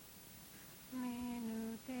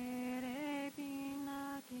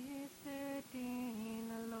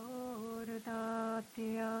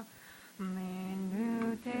Datia.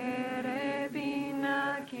 Mainu tere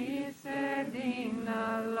bina kise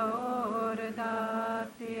dina Lord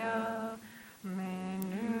Datia.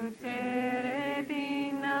 Mainu tere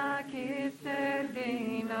bina kise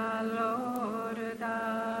dina Lord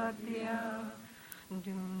Datia.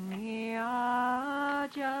 Dunia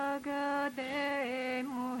jagade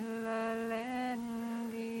mulalendi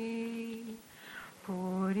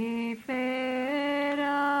puri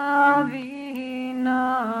fera vina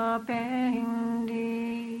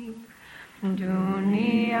pendi.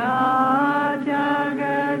 Dunia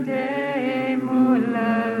jagade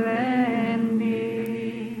mulalendi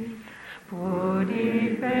puri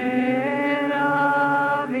fera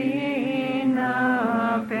vina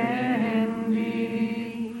pendi.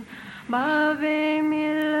 Bave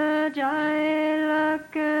mil jaye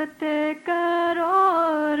lakte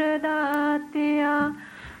karor datia.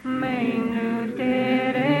 Mainu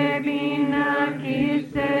tere bina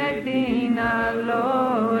kise dina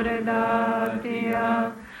Lord datia.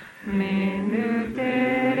 Mainu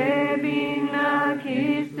tere bina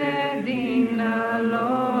kise dina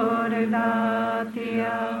Lord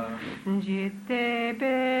datia. Jite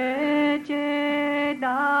beche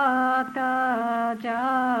data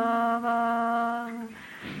java.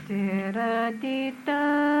 Tera dita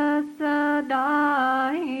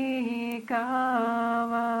sadai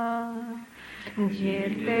kava.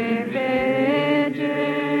 Jite beche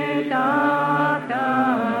data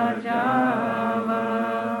java.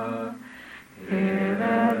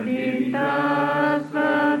 Tera dita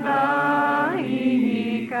sadai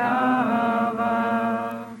kava.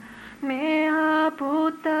 Meha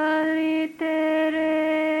putali tere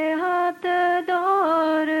hat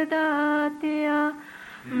dor datia.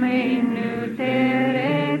 Mainu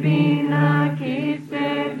tere bina kise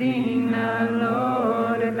dina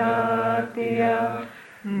Lord datia.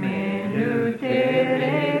 Mainu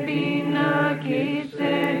tere bina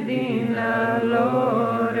kise dina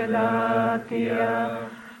Lord datia.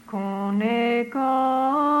 Kone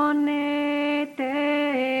kone te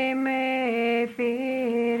me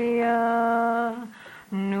firia.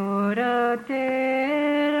 Nura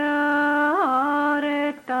tera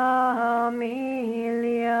areta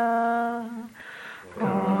milia.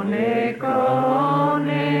 Kone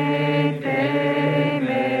kone te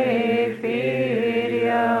me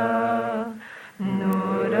firia.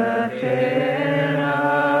 Nura tera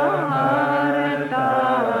areta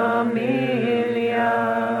milia.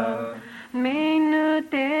 Mainu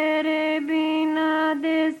tere bina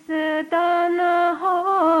dis tan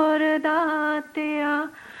hor datia.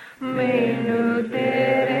 Mainu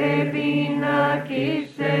tere bina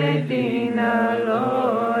kise dina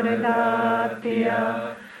Lord datia.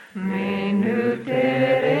 Mainu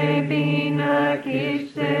tere bina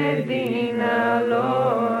kise dina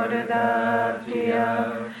Lord datia.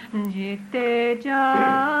 Jite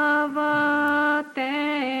java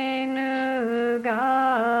tenu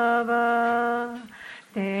gava.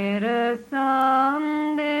 Tera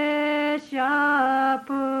sandesha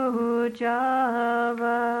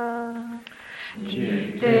pujava.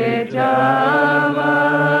 Jite java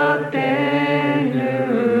tenu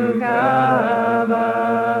gava.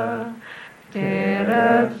 Tera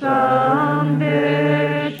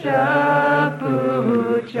sandesha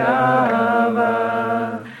pujava.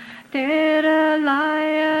 Tera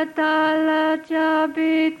laya tala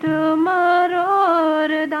chabitu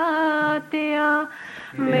maror datia.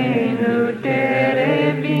 Mainu tere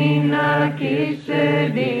bina kise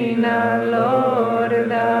dina Lord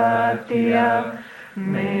datia.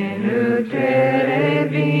 Mainu tere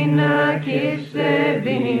bina kise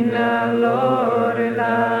dina Lord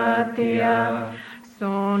datia.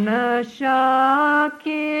 Sona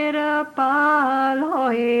shakir pal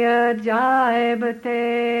hoya jaib te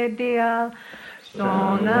dia.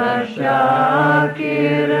 Sona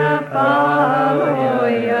shakir pal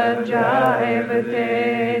hoya jaib te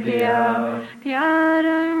dia. Pyar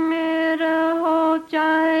mera ho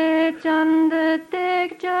chahe chand tek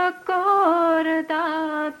chakor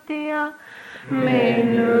datia.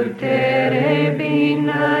 Mainu tere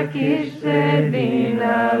bina kise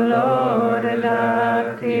dina Lord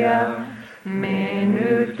datia.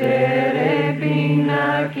 Mainu tere bina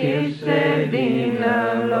kise dina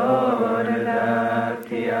Lord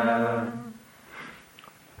datia.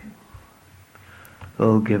 O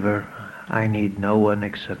Giver, I need no one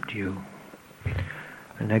except you.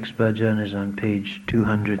 The next bhajan is on page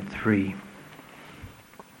 203.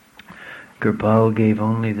 Kirpal gave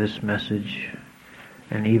only this message,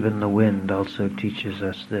 and even the wind also teaches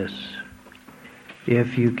us this.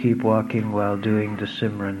 If you keep walking while doing the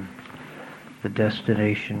Simran, the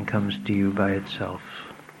destination comes to you by itself.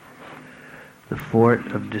 The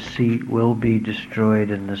fort of deceit will be destroyed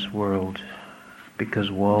in this world, because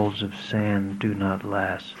walls of sand do not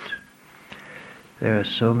last. There are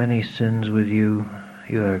so many sins with you,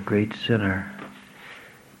 you are a great sinner.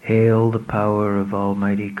 Hail the power of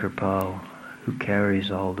Almighty Kirpal, who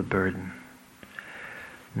carries all the burden.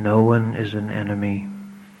 No one is an enemy.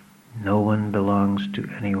 No one belongs to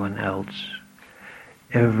anyone else.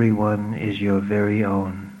 Everyone is your very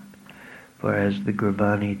own. For as the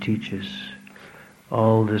Gurbani teaches,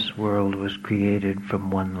 all this world was created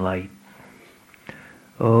from one light.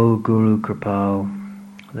 O Guru Kirpal,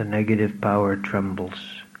 the negative power trembles,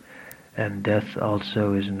 and death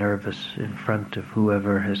also is nervous in front of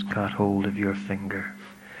whoever has caught hold of your finger.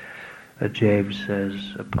 Ajab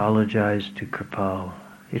says, apologize to Kirpal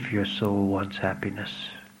if your soul wants happiness.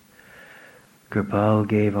 Kirpal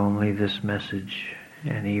gave only this message,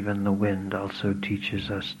 and even the wind also teaches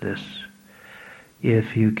us this.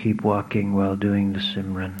 If you keep walking while doing the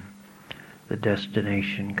Simran, the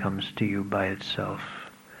destination comes to you by itself.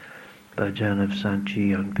 Bhajan of Sant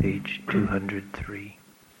Ji on page 203.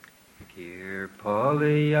 Kirpal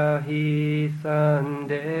yahi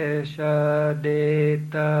sandesha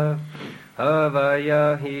deta, hava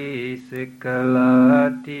yahi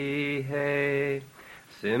sikalati hai.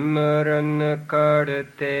 Simran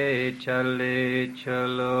karte chale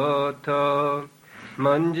chalo to,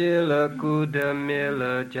 manjil kud mil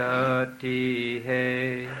jati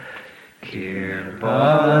hai.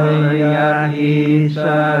 Kirpal yahi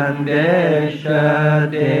sandesha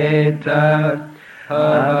deta,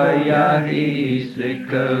 hava yahi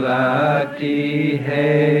sikalati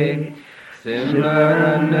hai.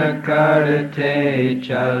 Simran karte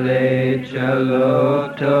chale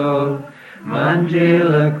chalo to,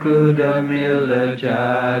 manjil kud mil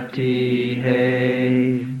jati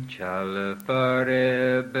hai. Chal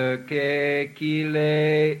pareb ke kile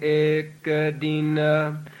ek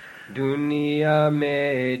dina, दुनिया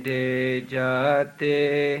में दे जाते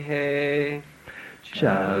हैं.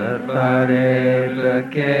 चल परे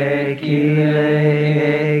के किले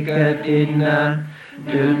एक दिन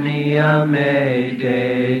दुनिया में दे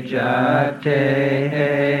जाते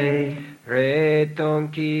हैं. रेतों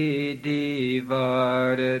की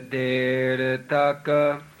दीवार देर तक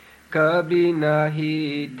कभी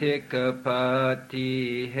नहीं टिक पाती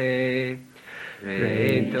है.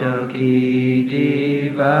 रेतों की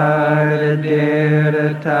दीवार देर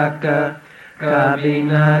तक कभी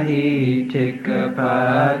नहीं टिक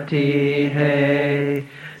पाती है.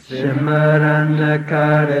 सिमरन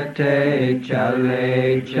करते चले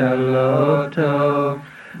चलो तो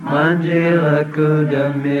मंजिल खुद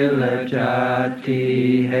मिल जाती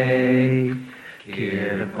है.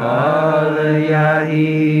 किरपाल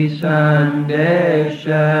यही संदेश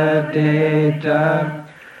देता,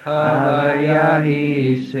 हवा यही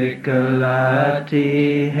सिखलाती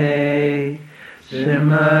है.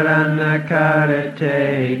 सिमरन करते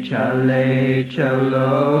चले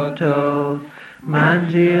चलो तो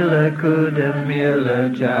मंजिल खुद मिल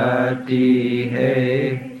जाती है.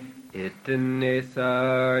 इतने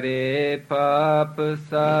सारे पाप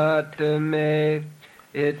साथ में,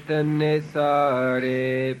 इतने सारे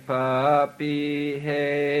पापी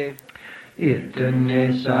है. इतने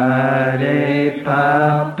सारे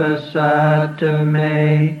पाप साथ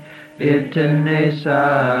में, इतने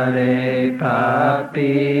सारे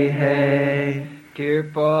पापी है.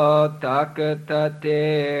 कृपा ताकत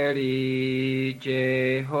तेरी जे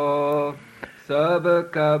हो, सब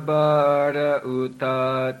कबार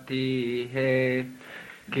उतारती है.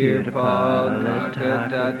 कृपा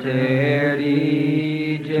ताकत तेरी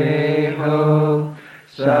जे हो,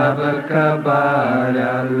 सब कबार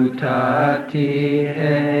उठाती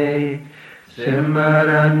है.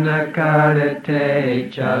 सिमरन करते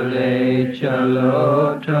चले चलो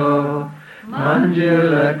तो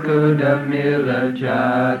मंजिल खुद मिल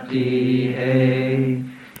जाती है.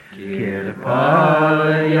 किरपाल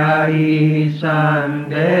यही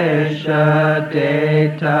संदेश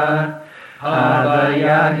देता, हवा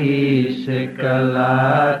यही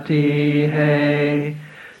सिखलाती है.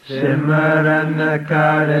 सिमरन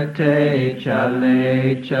करते चले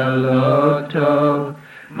चलो तो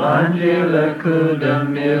मंजिल खुद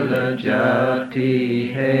मिल जाती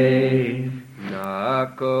है. ना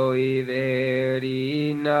कोई वेरी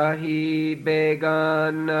नहीं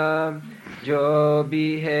बेगाना, जो भी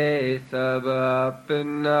है सब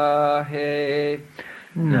अपना है.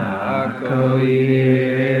 ना कोई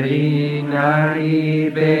वेरी नहीं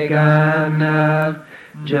बेगाना,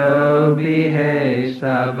 जो भी है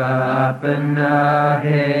सब अपना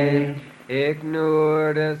है. एक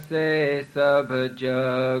नूर से सब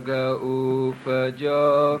जग उपजो,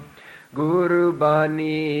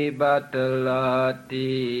 Gurbani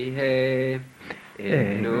batalati hai.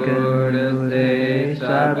 Ek nur se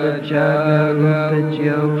sab jag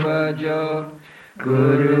upajo.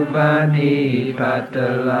 Gurbani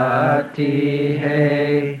batalati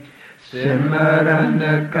hai. Simran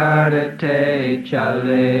karate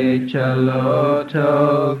chale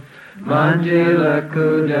chaloto. Manjila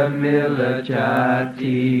kuda mila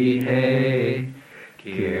jati hai.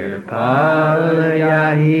 Kirpal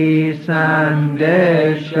yahi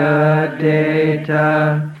sandesha deta.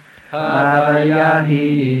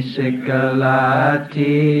 Avayahi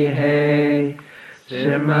sikalati hai.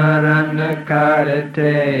 Simran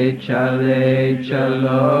karate chale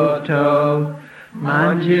chaloto.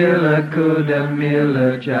 Manjila kuda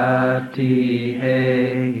mila jati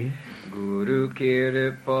hai. Guru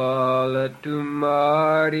Kirpal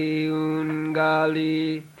tumari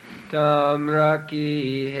ungali.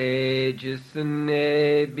 Tamraki hai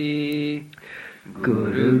jisne bhi.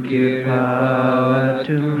 Guru Kirpal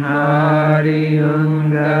tumhari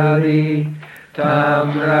ungali.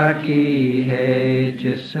 Tamraki hai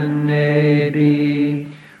jisne bhi.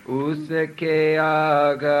 Uske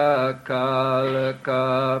aga kal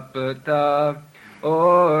ka pata.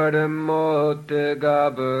 Aur mot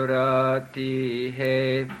gabarati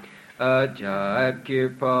hai. Ajaib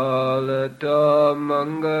Kirpal to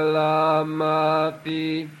mangala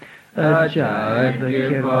mafi. Ajaib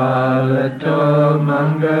Kirpal to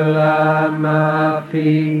mangala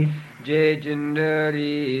mafi. Je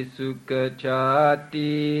jindari sukha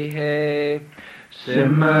chati hai.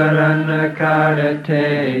 Simran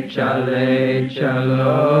karate chale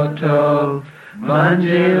chaloto.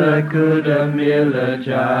 Manjila kuda mila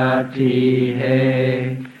jati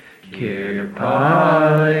hai.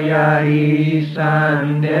 Kirpal yahi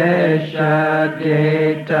sandesha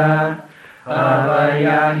deta.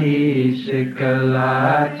 Avayahi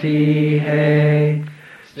sikalati hai.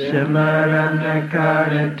 Simran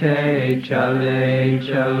karate chale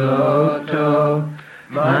chaloto.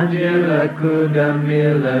 Manjila kuda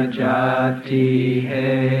mila jati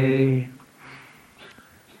hai.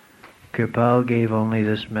 Kirpal gave only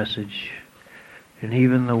this message, and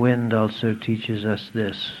even the wind also teaches us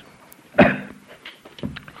this.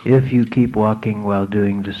 If you keep walking while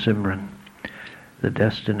doing the Simran, the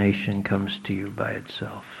destination comes to you by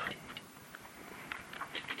itself.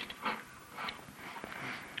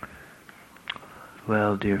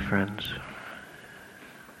 Well, dear friends,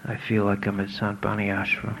 I feel like I'm at Sant Bani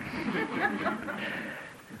Ashram.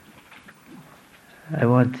 I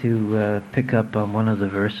want to pick up on one of the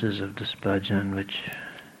verses of this bhajan, which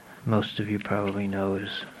most of you probably know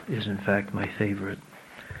is in fact my favorite.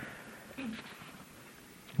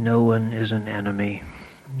 No one is an enemy.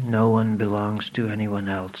 No one belongs to anyone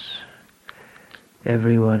else.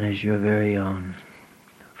 Everyone is your very own.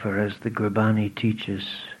 For as the Gurbani teaches,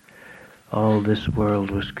 all this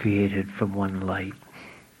world was created from one light.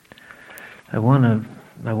 I want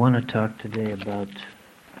to talk today about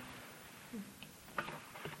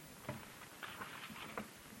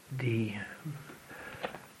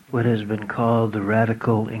what has been called the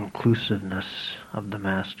radical inclusiveness of the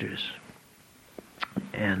masters,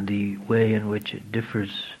 and the way in which it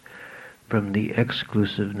differs from the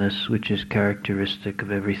exclusiveness which is characteristic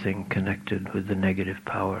of everything connected with the negative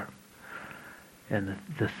power. And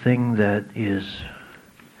the thing that is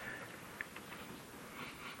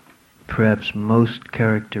perhaps most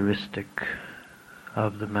characteristic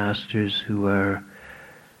of the masters who are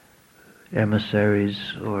emissaries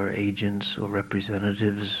or agents or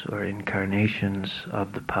representatives or incarnations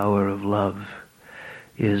of the power of love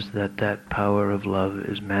is that that power of love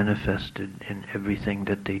is manifested in everything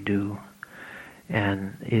that they do,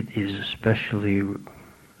 and it is especially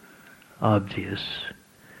obvious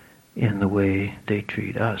in the way they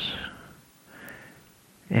treat us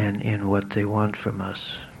and in what they want from us.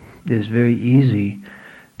 It is very easy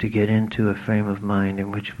to get into a frame of mind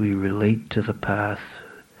in which we relate to the path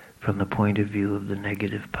from the point of view of the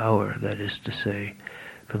negative power, that is to say,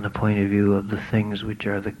 from the point of view of the things which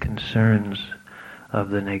are the concerns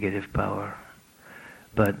of the negative power.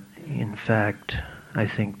 But in fact, I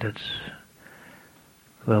think that's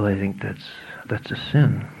a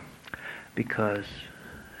sin, because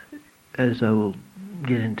as I will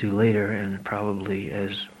get into later, and probably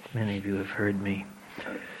as many of you have heard me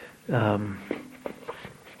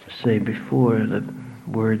say before, the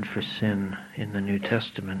word for sin in the New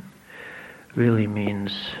Testament really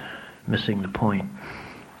means missing the point.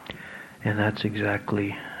 And that's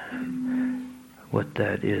exactly what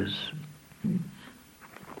that is.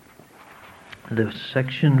 The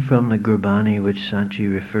section from the Gurbani which Sant Ji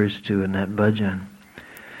refers to in that bhajan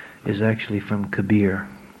is actually from Kabir.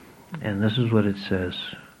 And this is what it says.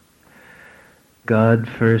 God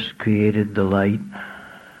first created the light.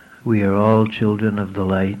 We are all children of the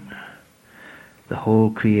light. The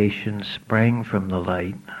whole creation sprang from the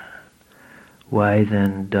light. Why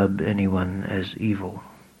then dub anyone as evil?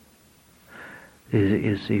 It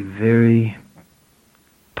is a very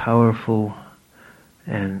powerful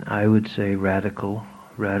and I would say radical,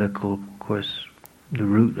 of course, the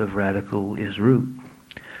root of radical is root.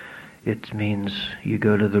 It means you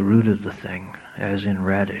go to the root of the thing, as in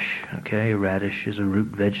radish, okay? Radish is a root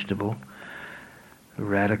vegetable. A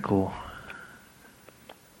radical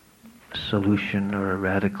solution or a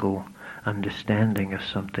radical understanding of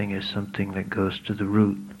something is something that goes to the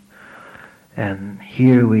root. And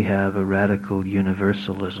here we have a radical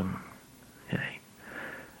universalism. Okay?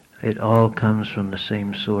 It all comes from the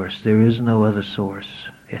same source. There is no other source.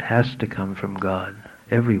 It has to come from God.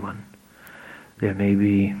 Everyone. There may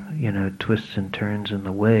be, twists and turns in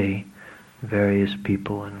the way, various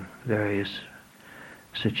people and various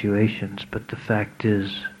situations, but the fact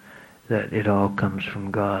is that it all comes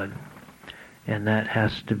from God. And that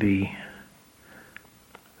has to be,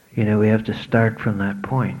 we have to start from that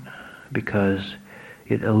point, because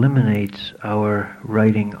it eliminates our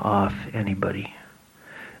writing off anybody.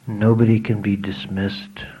 Nobody can be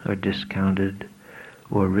dismissed or discounted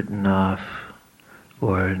or written off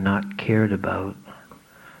or not cared about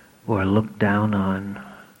or looked down on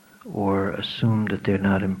or assumed that they're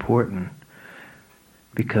not important,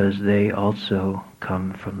 because they also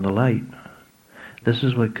come from the light. This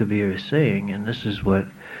is what Kabir is saying, and this is what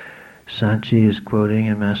Sant Ji is quoting,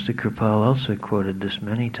 and Master Kirpal also quoted this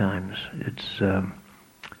many times. It's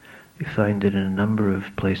you find it in a number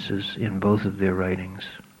of places in both of their writings,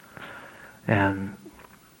 and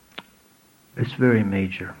it's very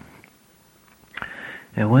major.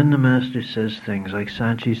 And when the Master says things, like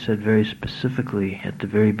Sant Ji said very specifically at the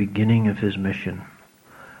very beginning of his mission,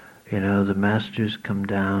 the Masters come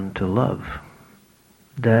down to love.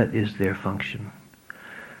 That is their function.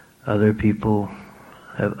 Other people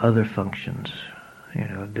have other functions.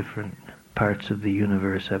 Different parts of the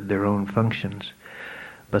universe have their own functions.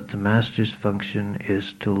 But the Master's function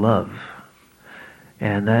is to love.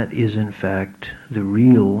 And that is in fact the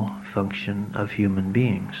real function of human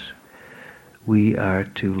beings. We are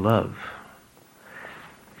to love.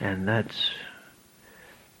 And that's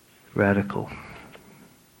radical.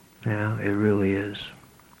 It really is.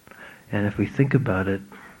 And if we think about it,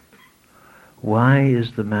 why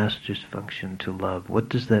is the Master's function to love? What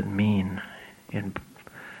does that mean in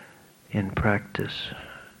practice?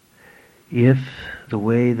 If the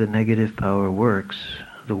way the negative power works,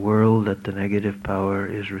 the world that the negative power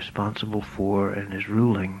is responsible for and is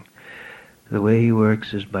ruling, the way he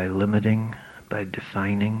works is by limiting, by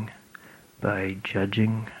defining, by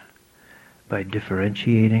judging, by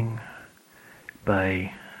differentiating,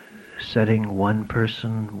 by setting one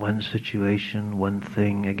person, one situation, one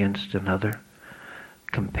thing against another,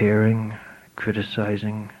 comparing,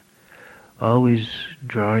 criticizing, always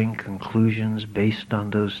drawing conclusions based on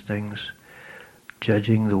those things,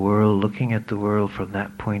 judging the world, looking at the world from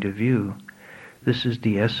that point of view. This is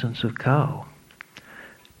the essence of Kal.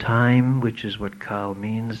 Time, which is what Kal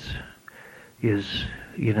means, is,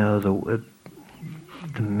 the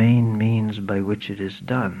main means by which it is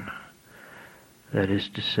done. That is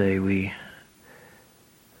to say, we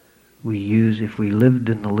use, if we lived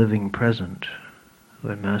in the living present,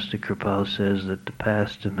 when Master Kirpal says that the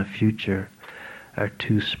past and the future are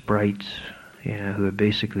two sprites, who are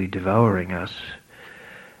basically devouring us,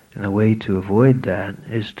 and the way to avoid that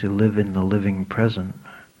is to live in the living present.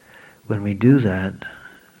 When we do that,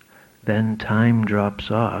 then time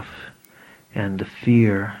drops off, and the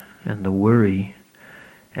fear and the worry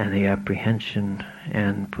and the apprehension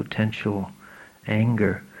and potential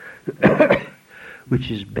anger,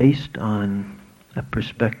 which is based on a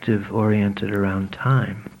perspective oriented around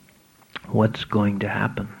time. What's going to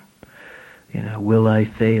happen? Will I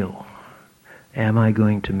fail? Am I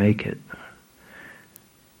going to make it?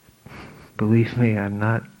 Believe me, I'm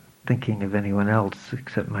not thinking of anyone else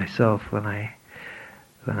except myself when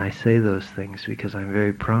I say those things, because I'm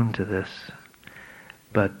very prone to this.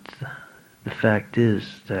 But the fact is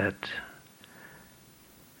that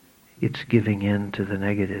it's giving in to the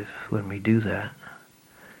negative when we do that.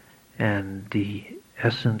 And the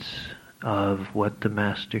essence of what the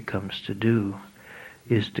Master comes to do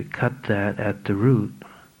is to cut that at the root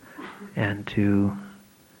and to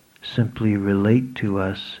simply relate to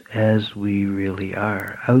us as we really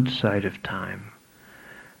are, outside of time.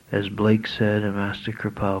 As Blake said, and Master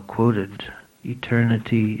Kirpal quoted,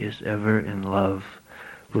 eternity is ever in love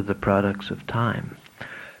with the products of time.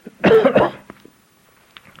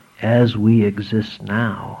 as we exist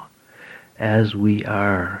now, as we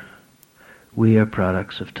are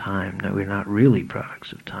products of time. Now, we're not really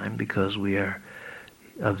products of time because we are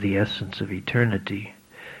of the essence of eternity.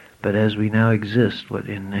 But as we now exist, what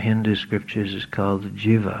in the Hindu scriptures is called the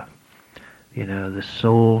jiva, the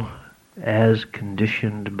soul as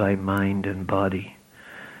conditioned by mind and body,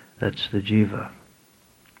 that's the jiva.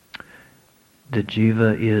 The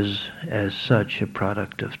jiva is, as such, a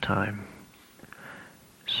product of time.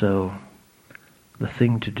 So, the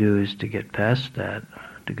thing to do is to get past that,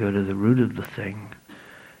 to go to the root of the thing,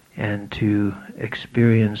 and to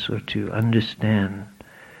experience or to understand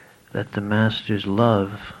that the Master's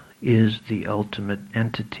love is the ultimate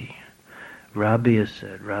entity. Rabia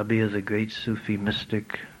said, Rabia, the great Sufi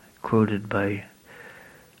mystic, quoted by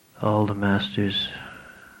all the masters,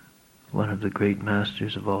 one of the great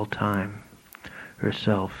masters of all time,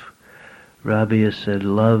 herself, Rabia said,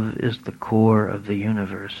 love is the core of the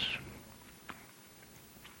universe.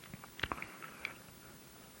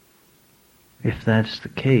 If that's the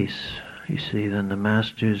case, you see, then the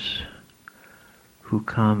masters who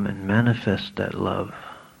come and manifest that love,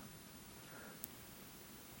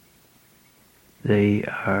 they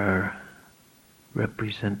are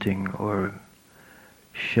representing or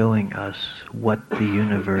showing us what the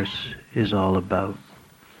universe is all about.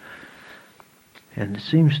 And it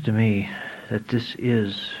seems to me that this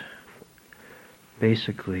is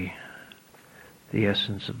basically the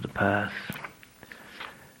essence of the path.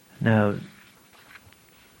 Now,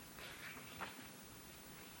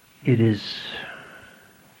 it is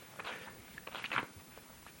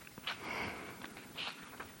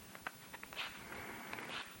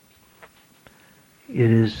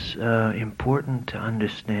important to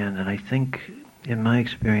understand, and I think in my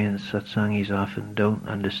experience satsangis often don't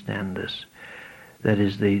understand this. That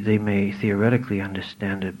is, they may theoretically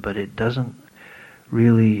understand it, but it isn't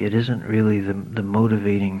really the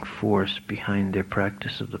motivating force behind their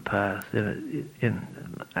practice of the path.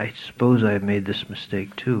 And I suppose I have made this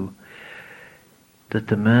mistake too, that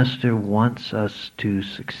the Master wants us to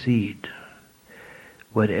succeed.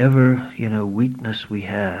 Whatever, weakness we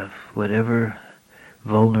have, whatever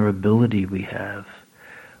vulnerability we have,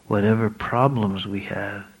 whatever problems we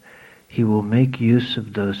have, He will make use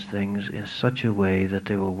of those things in such a way that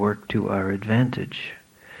they will work to our advantage.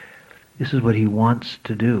 This is what He wants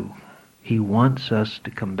to do. He wants us to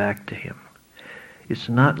come back to Him. It's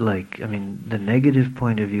not like, the negative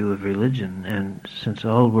point of view of religion, and since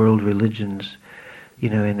all world religions,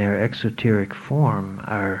 in their exoteric form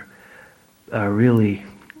are really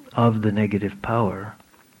of the negative power,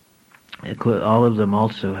 all of them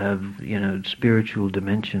also have, spiritual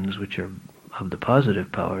dimensions which are of the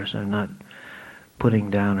positive powers. I'm not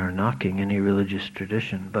putting down or knocking any religious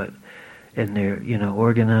tradition, but in their,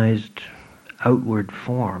 organized outward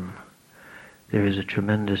form, there is a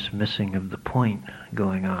tremendous missing of the point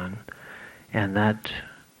going on, and that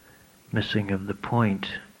missing of the point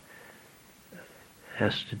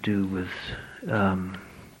has to do with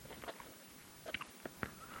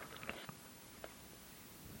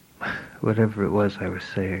whatever it was I was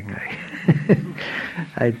saying.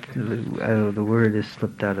 The word has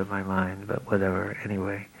slipped out of my mind, but whatever.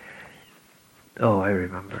 Anyway. Oh, I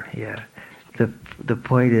remember. Yeah. The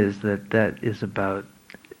point is that is about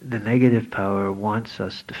the negative power wants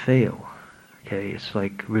us to fail. Okay, it's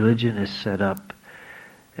like religion is set up,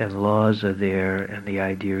 and laws are there, and the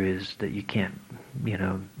idea is that you can't,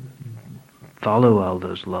 follow all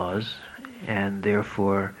those laws, and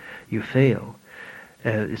therefore you fail.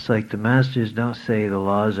 It's like the masters don't say the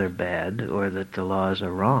laws are bad or that the laws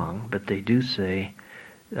are wrong, but they do say,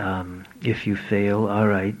 if you fail, all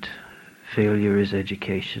right, failure is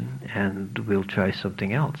education, and we'll try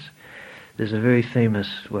something else. There's a very famous,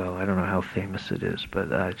 well, I don't know how famous it is,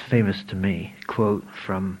 but it's famous to me, quote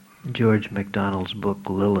from George McDonald's book,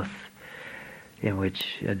 Lilith, in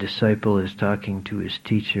which a disciple is talking to his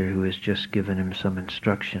teacher who has just given him some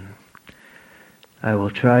instruction. I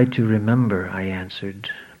will try to remember, I answered,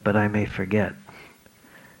 but I may forget.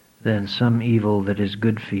 Then some evil that is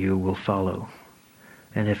good for you will follow.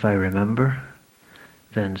 And if I remember,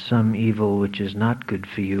 then some evil which is not good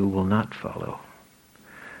for you will not follow.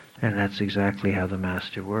 And that's exactly how the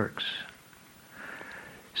Master works.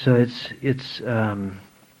 So it's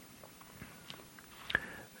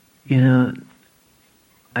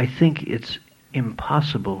I think it's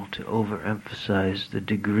impossible to overemphasize the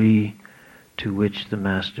degree to which the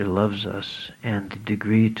Master loves us, and the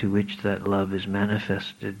degree to which that love is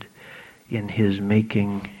manifested in His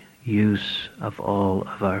making use of all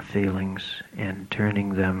of our failings and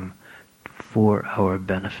turning them for our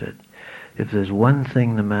benefit. If there's one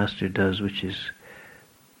thing the Master does which is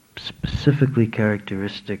specifically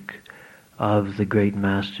characteristic of the great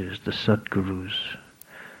masters, the Satgurus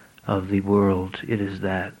of the world. It is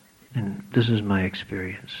that. And this is my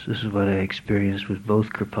experience. This is what I experienced with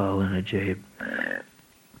both Kirpal and Ajaib.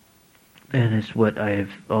 And it's what I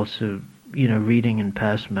have also, reading in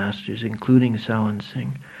past masters, including Sawan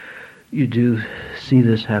Singh, you do see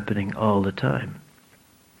this happening all the time.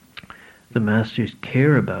 The masters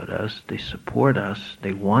care about us, they support us,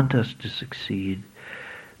 they want us to succeed.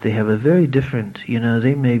 They have a very different,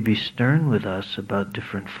 they may be stern with us about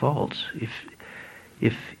different faults.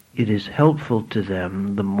 If it is helpful to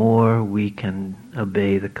them, the more we can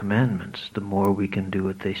obey the commandments, the more we can do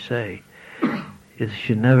what they say. It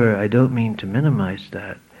should never, I don't mean to minimize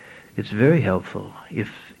that. It's very helpful.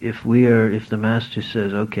 If the master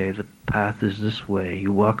says, okay, the path is this way,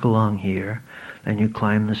 you walk along here, and you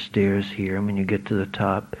climb the stairs here, and when you get to the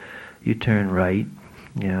top, you turn right,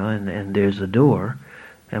 and there's a door,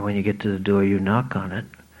 and when you get to the door, you knock on it,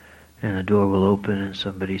 and the door will open, and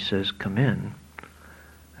somebody says, come in.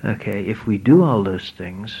 Okay, if we do all those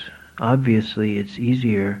things, obviously it's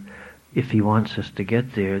easier if he wants us to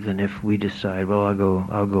get there than if we decide, well,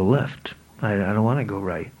 I'll go left. I don't want to go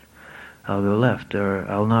right. I'll go left, or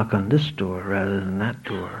I'll knock on this door rather than that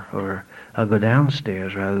door, or I'll go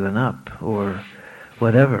downstairs rather than up, or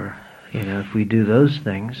whatever. If we do those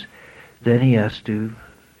things, then he has to,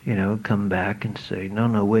 come back and say,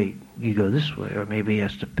 no, wait, you go this way, or maybe he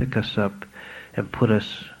has to pick us up and put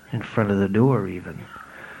us in front of the door even,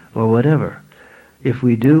 or whatever. If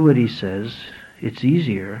we do what he says, it's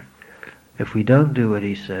easier. If we don't do what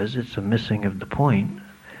he says, it's a missing of the point.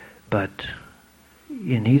 But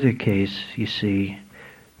in either case, you see,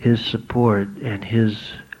 his support and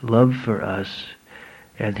his love for us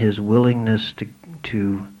and his willingness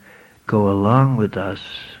to go along with us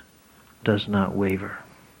does not waver,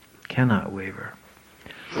 cannot waver.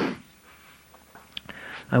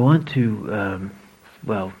 I want to,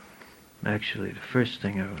 actually, the first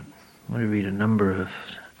thing I want to read a number of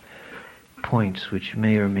points which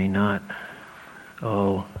may or may not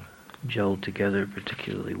all gel together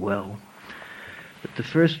particularly well. But the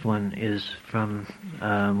first one is from,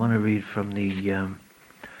 I want to read from the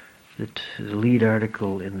lead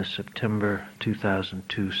article in the September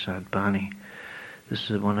 2002 Sant Bani.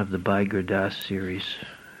 This is one of the Bhai Gurdas series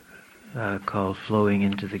called Flowing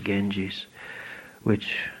into the Ganges,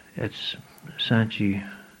 which at Sant Ji,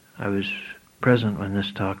 I was present when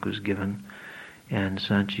this talk was given, and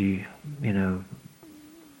Sant Ji,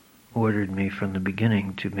 ordered me from the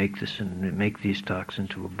beginning to make these talks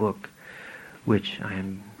into a book, which I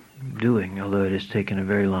am doing, although it has taken a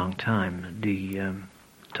very long time. The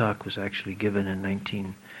talk was actually given in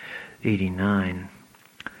 1989,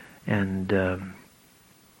 and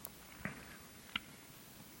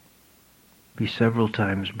he several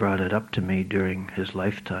times brought it up to me during his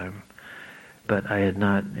lifetime, but I had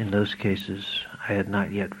not, in those cases, I had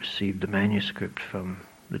not yet received the manuscript from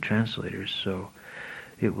the translators, so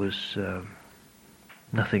it was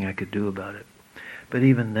nothing I could do about it. But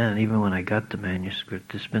even then, even when I got the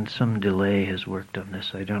manuscript, there's been some delay has worked on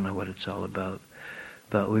this. I don't know what it's all about.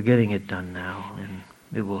 But we're getting it done now, and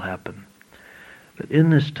it will happen. But in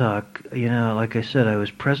this talk, like I said, I was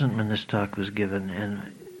present when this talk was given,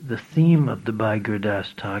 and the theme of the Bhai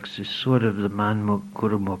Gurdas talks is sort of the Manmukh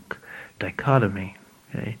Gurumukh dichotomy.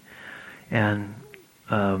 Okay? And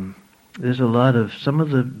there's a lot of, some of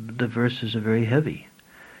the verses are very heavy.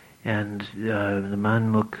 And the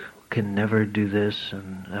Manmukh can never do this,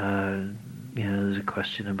 and there's a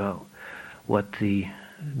question about what the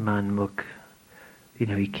Manmukh,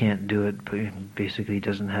 he can't do it, but basically he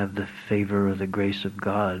doesn't have the favor or the grace of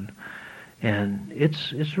God, and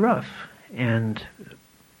it's rough. And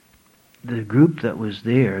the group that was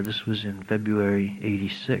there, this was in February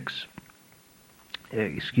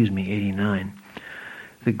 89,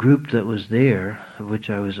 the group that was there, of which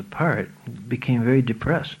I was a part, became very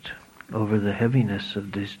depressed over the heaviness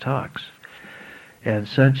of these talks. And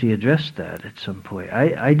Sant Ji addressed that at some point.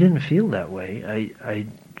 I didn't feel that way. I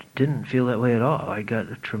didn't feel that way at all. I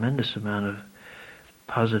got a tremendous amount of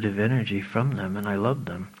positive energy from them, and I loved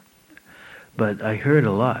them. But I heard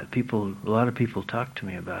a lot of people talked to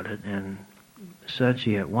me about it, and Sant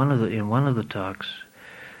Ji in one of the talks,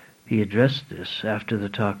 he addressed this after the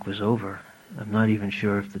talk was over. I'm not even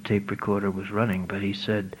sure if the tape recorder was running, but he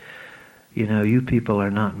said, you people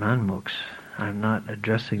are not manmukhs. I'm not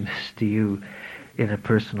addressing this to you in a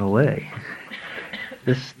personal way.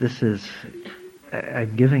 This is,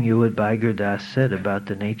 I'm giving you what Bhai Gurdas said about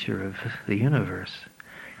the nature of the universe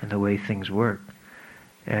and the way things work.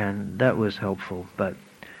 And that was helpful. But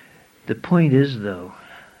the point is, though,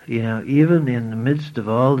 even in the midst of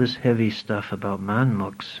all this heavy stuff about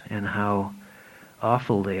manmuks and how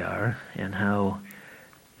awful they are and how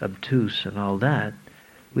obtuse and all that,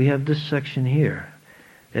 we have this section here.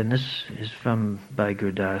 And this is from Bhai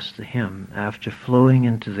Gurdas, the hymn. After flowing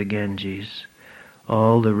into the Ganges,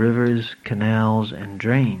 all the rivers, canals, and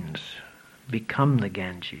drains become the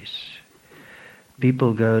Ganges.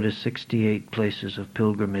 People go to 68 places of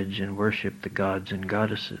pilgrimage and worship the gods and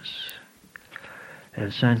goddesses.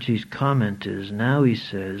 And Sant Ji's comment is, now he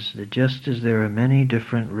says that just as there are many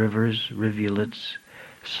different rivers, rivulets,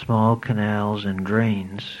 small canals, and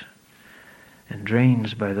drains,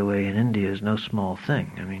 by the way, in India is no small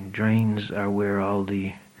thing. I mean, drains are where all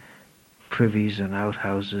the privies and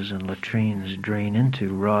outhouses and latrines drain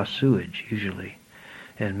into raw sewage, usually.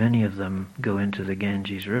 And many of them go into the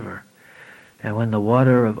Ganges River. And when the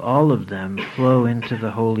water of all of them flow into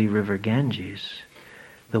the holy river Ganges,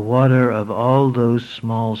 the water of all those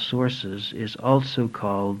small sources is also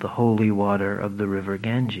called the holy water of the river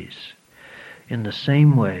Ganges. In the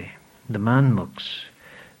same way, the manmuks,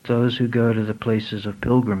 those who go to the places of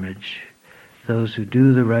pilgrimage, those who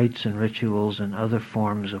do the rites and rituals and other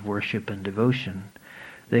forms of worship and devotion,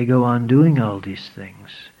 they go on doing all these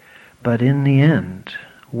things. But in the end,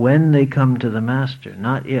 when they come to the Master,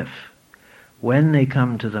 not if, when they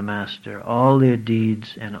come to the Master, all their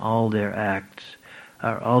deeds and all their acts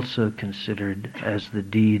are also considered as the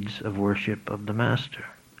deeds of worship of the Master.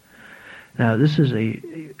 Now, this is a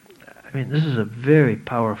very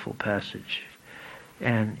powerful passage.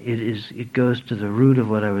 And it goes to the root of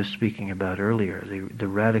what I was speaking about earlier, the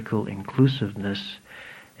radical inclusiveness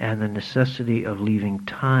and the necessity of leaving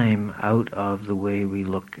time out of the way we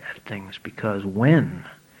look at things. Because when,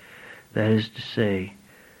 that is to say,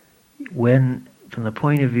 when from the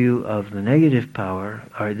point of view of the negative power,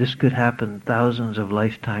 this could happen thousands of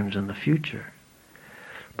lifetimes in the future.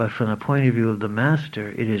 But from the point of view of the Master,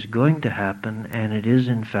 it is going to happen, and it is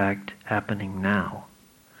in fact happening now.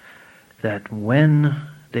 That when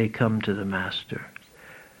they come to the Master,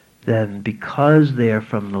 then because they are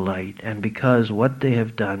from the light, and because what they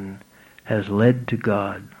have done has led to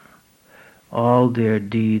God, all their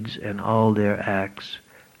deeds and all their acts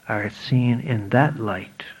are seen in that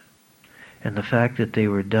light. And the fact that they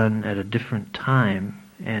were done at a different time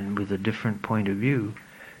and with a different point of view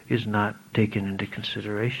is not taken into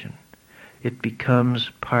consideration. It becomes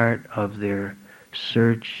part of their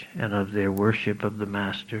search and of their worship of the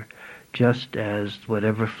Master, just as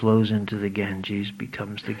whatever flows into the Ganges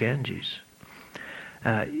becomes the Ganges.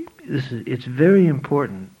 It's very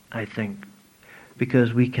important, I think,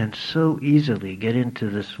 because we can so easily get into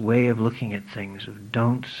this way of looking at things, of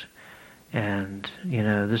don'ts, and,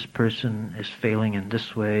 this person is failing in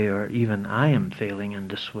this way, or even I am failing in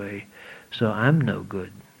this way, so I'm no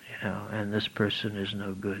good, and this person is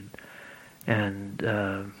no good. And,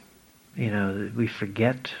 we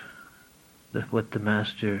forget what the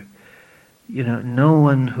Master... no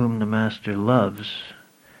one whom the Master loves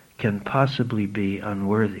can possibly be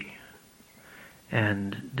unworthy.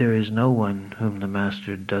 And there is no one whom the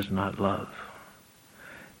Master does not love.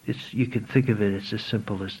 You can think of it as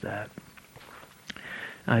simple as that.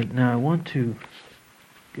 Now I want to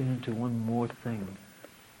get into one more thing.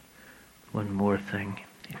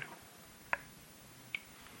 Here.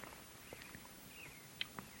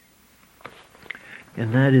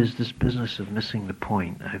 And that is this business of missing the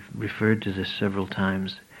point. I've referred to this several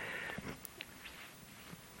times.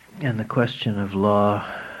 And the question of law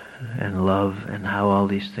and love and how all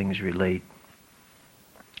these things relate.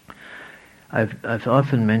 I've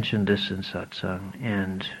often mentioned this in satsang,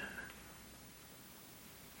 and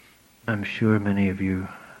I'm sure many of you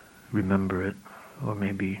remember it, or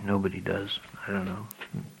maybe nobody does. I don't know.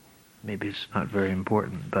 Maybe it's not very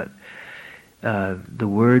important, but the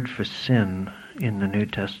word for sin in the New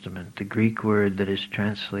Testament, the Greek word that is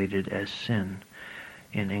translated as sin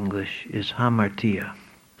in English, is Hamartia.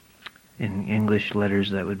 In English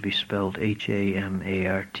letters that would be spelled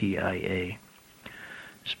Hamartia.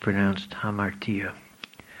 It's pronounced Hamartia.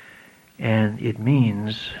 And it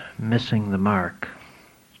means missing the mark.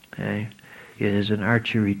 Okay? It is an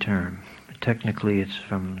archery term. Technically it's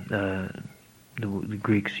from the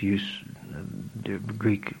Greeks use the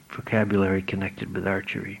Greek vocabulary connected with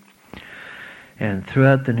archery. And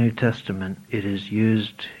throughout the New Testament it is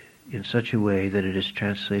used in such a way that it is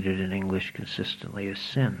translated in English consistently as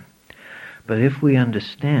sin. But if we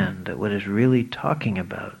understand that what it's really talking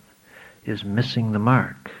about is missing the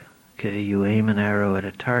mark, okay, you aim an arrow at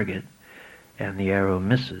a target and the arrow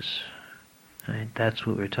misses, right? That's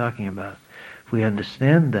what we're talking about. If we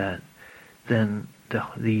understand that, then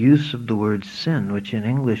the use of the word sin, which in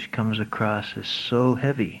English comes across as so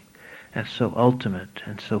heavy and so ultimate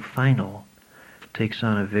and so final, takes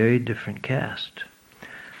on a very different cast.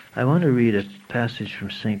 I want to read a passage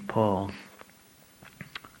from St. Paul,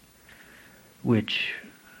 which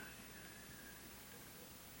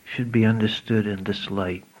should be understood in this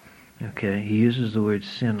light. Okay, he uses the word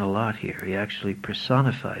sin a lot here. He actually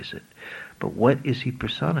personifies it. But what is he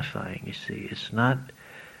personifying, you see? It's not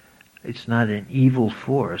an evil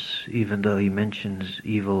force, even though he mentions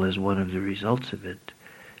evil as one of the results of it.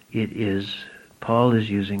 Paul is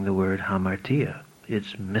using the word hamartia.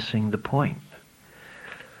 It's missing the point.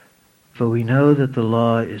 For we know that the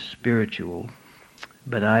law is spiritual,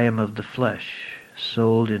 but I am of the flesh,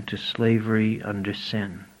 sold into slavery under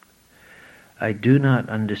sin. I do not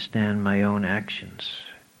understand my own actions,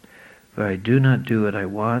 for I do not do what I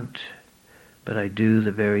want, but I do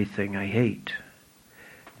the very thing I hate.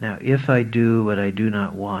 Now if I do what I do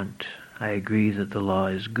not want, I agree that the law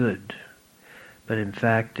is good. But in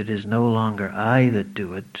fact it is no longer I that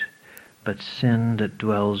do it, but sin that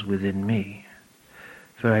dwells within me.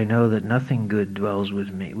 For I know that nothing good dwells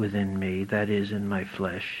within me, that is, in my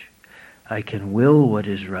flesh. I can will what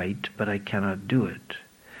is right, but I cannot do it.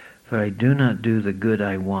 For I do not do the good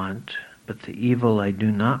I want, but the evil I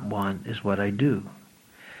do not want is what I do.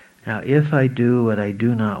 Now if I do what I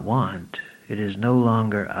do not want, it is no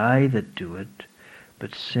longer I that do it,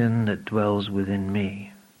 but sin that dwells within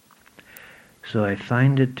me. So I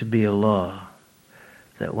find it to be a law,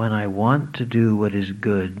 that when I want to do what is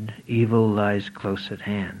good, evil lies close at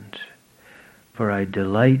hand. For I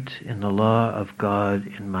delight in the law of God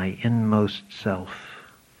in my inmost self.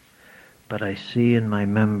 But I see in my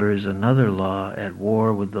members another law at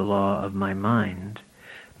war with the law of my mind,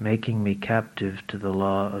 making me captive to the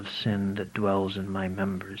law of sin that dwells in my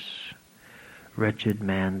members. Wretched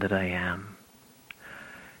man that I am.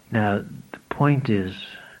 Now, the point is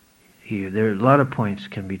here, there are a lot of points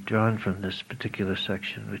can be drawn from this particular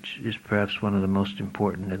section, which is perhaps one of the most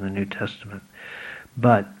important in the New Testament.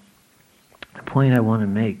 But the point I want to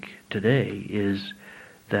make today is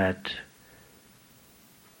that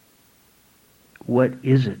what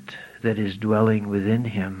is it that is dwelling within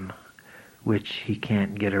him which he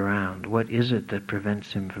can't get around? What is it that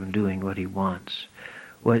prevents him from doing what he wants?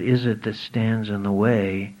 What is it that stands in the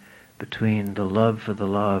way between the love for the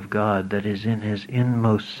law of God that is in his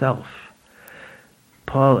inmost self?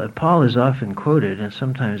 Paul is often quoted, and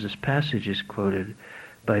sometimes this passage is quoted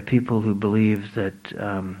by people who believe that,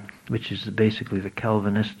 which is basically the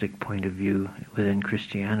Calvinistic point of view within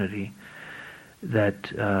Christianity,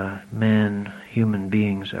 that human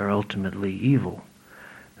beings are ultimately evil.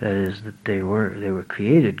 That is, that they were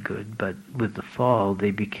created good, but with the fall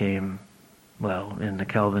they became, well, in the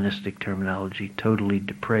Calvinistic terminology, totally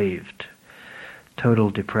depraved. Total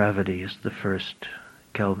depravity is the first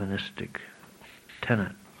Calvinistic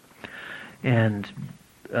tenet. And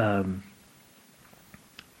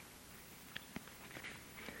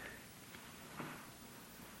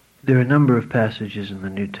there are a number of passages in the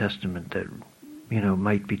New Testament that,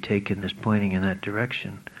 might be taken as pointing in that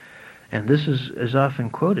direction. And this is often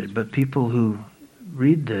quoted, but people who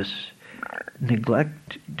read this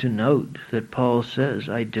neglect to note that Paul says,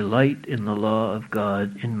 I delight in the law of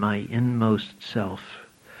God in my inmost self,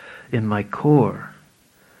 in my core.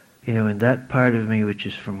 In that part of me which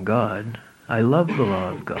is from God, I love the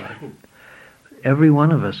law of God. Every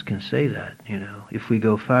one of us can say that, if we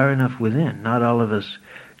go far enough within. Not all of us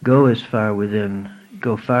go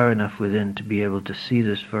far enough within to be able to see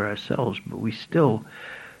this for ourselves, but we still,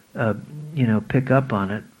 pick up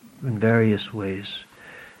on it in various ways,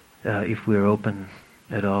 if we're open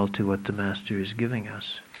at all to what the Master is giving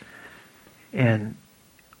us. And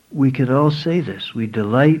we could all say this. We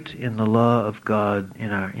delight in the law of God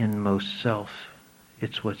in our inmost self.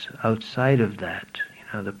 It's what's outside of that,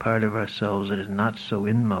 the part of ourselves that is not so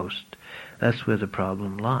inmost. That's where the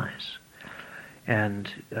problem lies.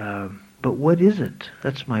 And but what is it?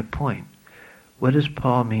 That's my point. What does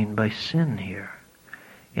Paul mean by sin here?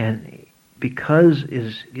 And because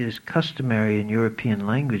it is customary in European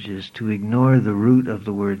languages to ignore the root of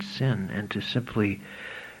the word sin and to simply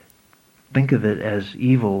think of it as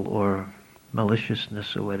evil or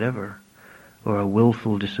maliciousness or whatever, or a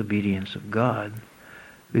willful disobedience of God,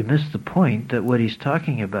 we miss the point that what he's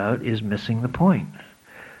talking about is missing the point.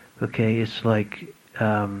 Okay, it's like,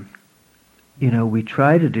 we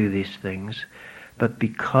try to do these things, but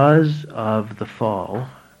because of the fall,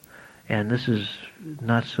 and this is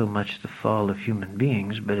not so much the fall of human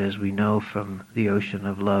beings, but as we know from the ocean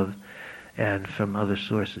of love and from other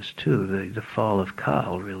sources too, the fall of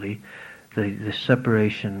Kal, really, the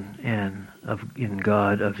separation in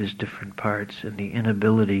God of his different parts, and the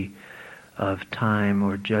inability of time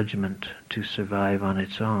or judgment to survive on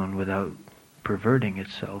its own without perverting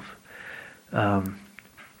itself.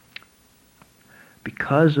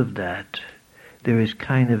 Because of that, there is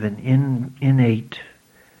kind of an innate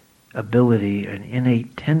ability, an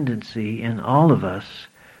innate tendency in all of us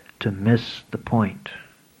to miss the point.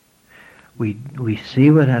 We see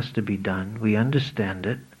what has to be done, we understand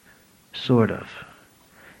it, sort of.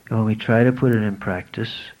 And when we try to put it in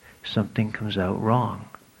practice, something comes out wrong.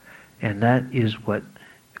 And that is what,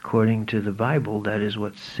 according to the Bible, that is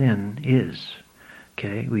what sin is.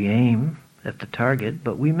 Okay, we aim at the target,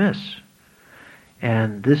 but we miss.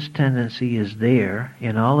 And this tendency is there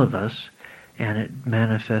in all of us, and it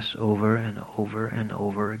manifests over and over and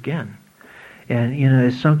over again. And,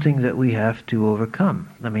 it's something that we have to overcome.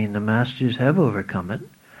 I mean, the masters have overcome it.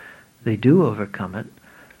 They do overcome it,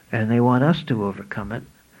 and they want us to overcome it,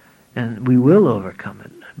 and we will overcome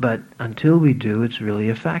it. But until we do, it's really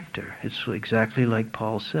a factor. It's exactly like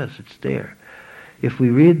Paul says, it's there. If we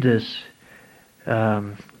read this,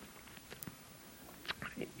 it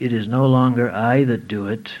is no longer I that do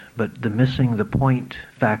it, but the missing the point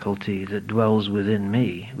faculty that dwells within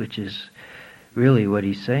me, which is really what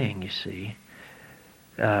he's saying, you see.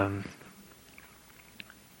 In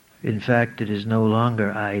fact, it is no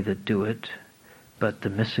longer I that do it, but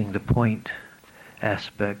the missing the point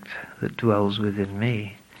aspect that dwells within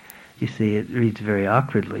me. You see, it reads very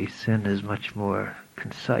awkwardly. Sin is much more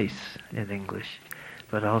concise in English,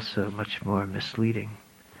 but also much more misleading.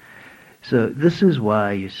 So this is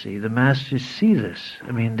why, you see, the masters see this.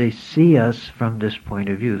 I mean, they see us from this point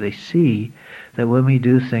of view. They see that when we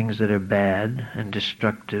do things that are bad and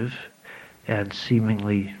destructive and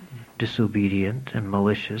seemingly disobedient and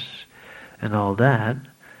malicious and all that,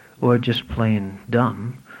 or just plain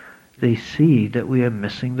dumb, they see that we are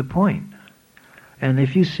missing the point. And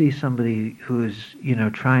if you see somebody who is,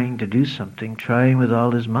 trying to do something, trying with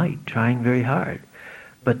all his might, trying very hard,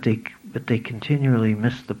 but they continually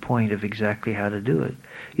miss the point of exactly how to do it,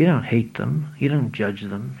 you don't hate them, you don't judge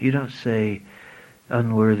them, you don't say,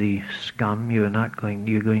 unworthy scum, you're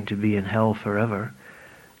going to be in hell forever.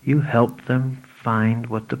 You help them find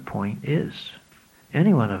what the point is.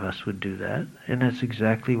 Any one of us would do that, and that's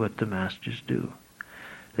exactly what the masters do.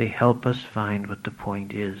 They help us find what the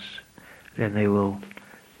point is, and they will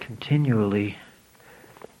continually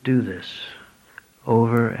do this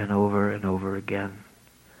over and over and over again.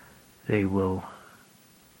 They will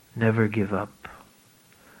never give up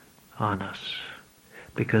on us,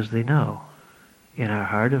 because they know in our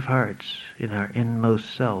heart of hearts, in our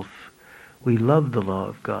inmost self, we love the law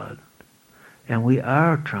of God, and we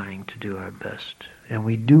are trying to do our best, and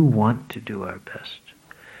we do want to do our best,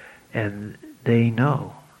 and they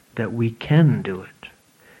know that we can do it.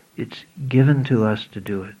 It's given to us to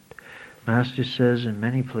do it. Master says in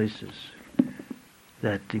many places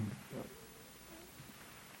that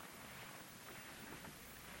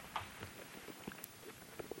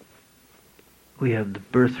we have the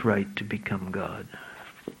birthright to become God.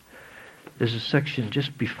 There's a section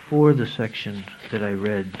just before the section that I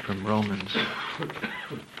read from Romans.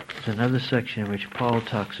 There's another section in which Paul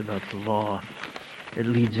talks about the law. It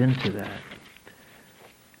leads into that.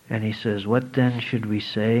 And he says, what then should we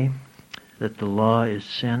say? That the law is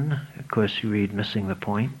sin? Of course, you read missing the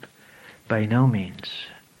point. By no means.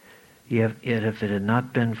 Yet if it had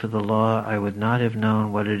not been for the law, I would not have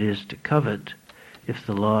known what it is to covet, if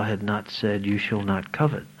the law had not said, you shall not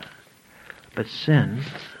covet. But sin,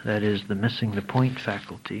 that is the missing the point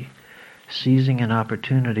faculty, seizing an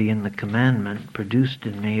opportunity in the commandment, produced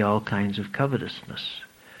in me all kinds of covetousness.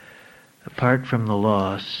 Apart from the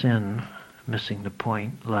law, sin, missing the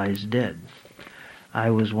point, lies dead. I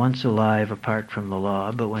was once alive apart from the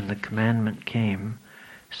law, but when the commandment came,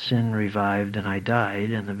 sin revived and I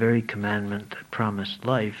died, and the very commandment that promised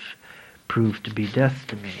life proved to be death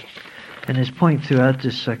to me. And his point throughout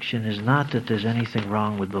this section is not that there's anything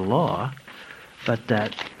wrong with the law, but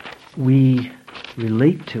that we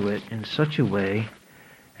relate to it in such a way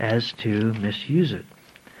as to misuse it.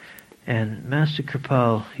 And Master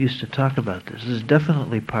Kirpal used to talk about this. This is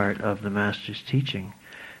definitely part of the Master's teaching.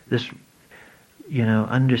 This,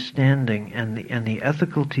 understanding and the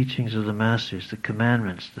ethical teachings of the Masters, the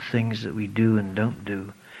commandments, the things that we do and don't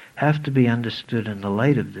do, have to be understood in the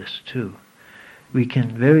light of this too. We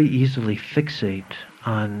can very easily fixate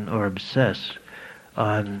on or obsess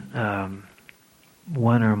on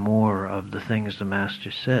one or more of the things the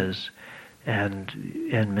Master says and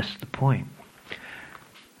miss the point.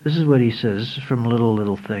 This is what he says. This is from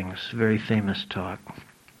Little Things, very famous talk.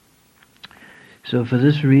 So for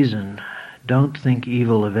this reason, don't think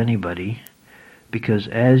evil of anybody, because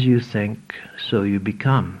as you think, so you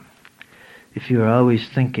become. If you're always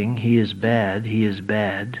thinking, he is bad,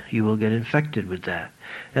 you will get infected with that.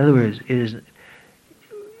 In other words, it is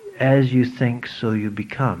as you think, so you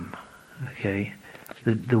become. Okay?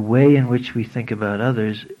 The way in which we think about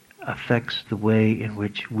others affects the way in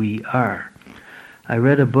which we are. I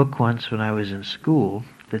read a book once when I was in school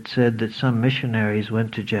that said that some missionaries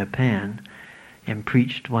went to Japan and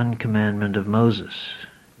preached one commandment of Moses: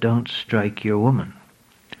 don't strike your woman.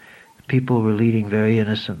 People were leading very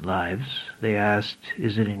innocent lives. They asked,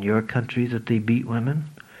 is it in your country that they beat women?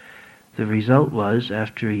 The result was,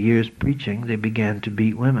 after a year's preaching, they began to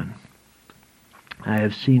beat women. I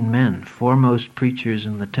have seen men, foremost preachers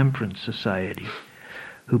in the Temperance Society,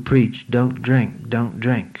 who preach, don't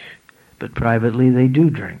drink, but privately they do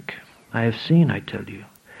drink. I have seen, I tell you,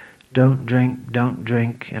 don't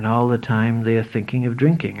drink, and all the time they are thinking of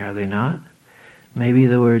drinking, are they not? Maybe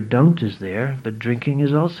the word don't is there, but drinking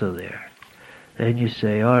is also there. Then you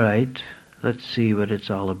say, all right, let's see what it's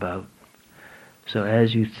all about. So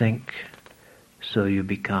as you think, so you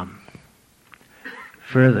become.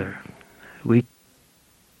 Further, we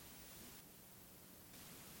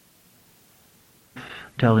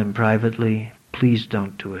tell him privately, please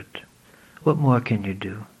don't do it. What more can you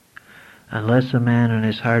do? Unless a man in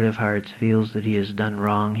his heart of hearts feels that he has done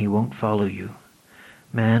wrong, he won't follow you.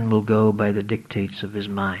 Man will go by the dictates of his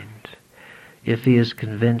mind. If he is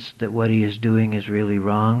convinced that what he is doing is really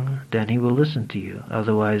wrong, then he will listen to you,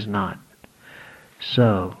 otherwise not.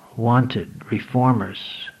 So, wanted reformers,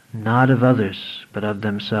 not of others, but of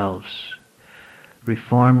themselves.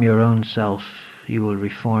 Reform your own self, you will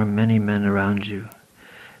reform many men around you.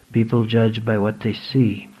 People judge by what they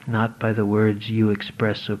see, not by the words you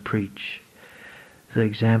express or preach. The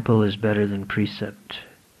example is better than precept.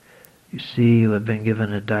 You see, you have been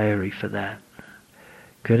given a diary for that.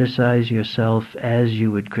 Criticize yourself as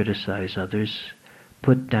you would criticize others.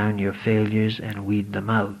 Put down your failures and weed them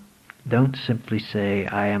out. Don't simply say,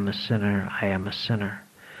 I am a sinner, I am a sinner.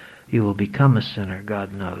 You will become a sinner,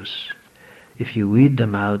 God knows. If you weed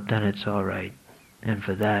them out, then it's all right. And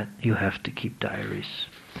for that, you have to keep diaries.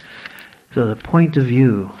 So the point of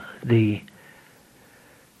view, the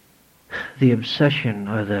obsession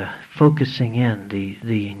or the focusing in,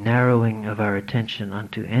 the narrowing of our attention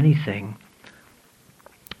onto anything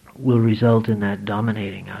will result in that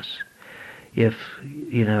dominating us. If,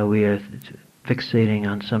 we are fixating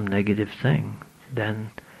on some negative thing,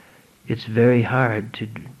 then it's very hard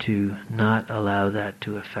to not allow that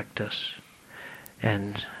to affect us.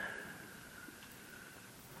 And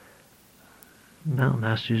well,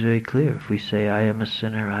 Master is very clear. If we say, I am a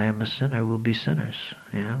sinner, we'll be sinners.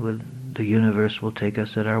 The universe will take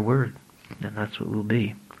us at our word, and that's what we'll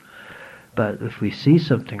be. But if we see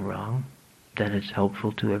something wrong, then it's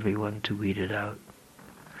helpful to everyone to weed it out.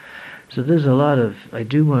 So there's a lot of, I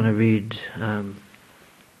do want to read one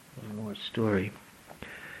more story.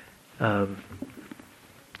 I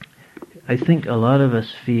think a lot of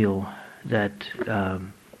us feel that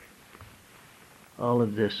all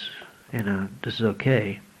of this, this is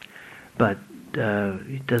okay, but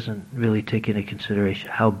it doesn't really take into consideration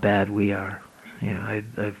how bad we are.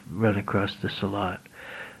 I've run across this a lot.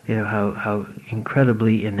 How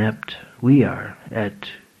incredibly inept we are at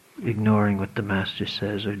ignoring what the Master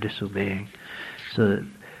says or disobeying, so that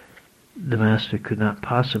the Master could not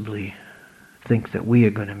possibly think that we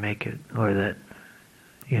are going to make it, or that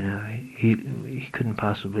he couldn't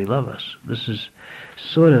possibly love us. This is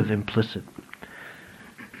sort of implicit.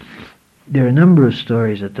 There are a number of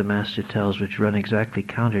stories that the Master tells which run exactly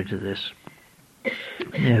counter to this.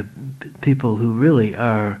 People who really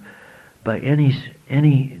are, by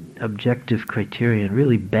any objective criterion,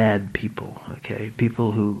 really bad people. Okay,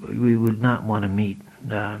 people who we would not want to meet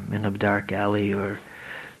in a dark alley or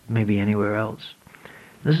maybe anywhere else.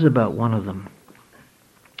 This is about one of them,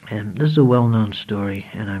 and this is a well-known story,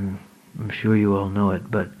 and I'm sure you all know it.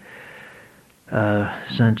 But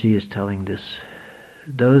Sant Ji is telling this.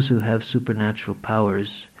 Those who have supernatural powers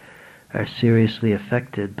are seriously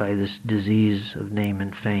affected by this disease of name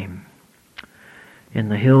and fame. In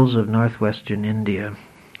the hills of northwestern India,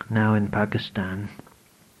 now in Pakistan,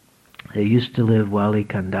 there used to live Vali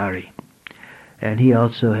Kandari, and he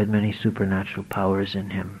also had many supernatural powers in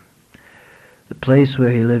him. The place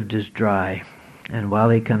where he lived is dry, and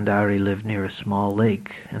Vali Kandari lived near a small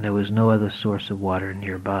lake, and there was no other source of water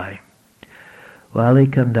nearby. Vali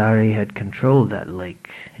Kandari had controlled that lake,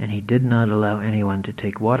 and he did not allow anyone to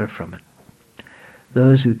take water from it.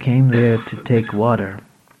 Those who came there to take water,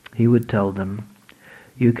 he would tell them,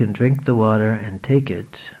 you can drink the water and take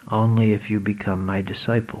it only if you become my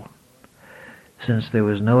disciple. Since there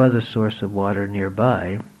was no other source of water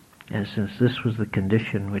nearby, and since this was the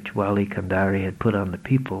condition which Vali Kandari had put on the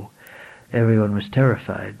people, everyone was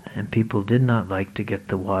terrified, and people did not like to get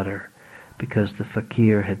the water, because the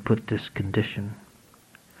fakir had put this condition.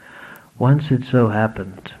 Once it so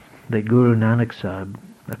happened that Guru Nanak Sahib,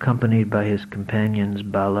 accompanied by his companions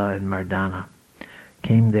Bala and Mardana,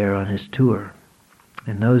 came there on his tour.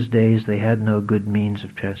 In those days they had no good means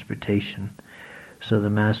of transportation, so the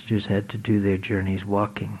masters had to do their journeys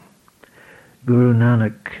walking. Guru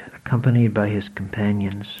Nanak, accompanied by his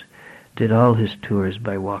companions, did all his tours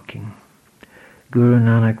by walking. Guru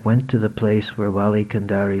Nanak went to the place where Vali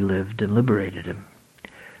Kandari lived and liberated him.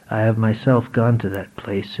 I have myself gone to that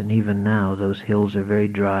place, and even now those hills are very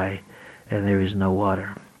dry and there is no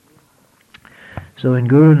water. So when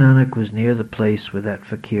Guru Nanak was near the place where that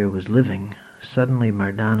fakir was living, suddenly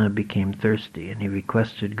Mardana became thirsty, and he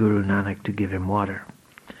requested Guru Nanak to give him water.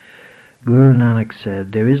 Guru Nanak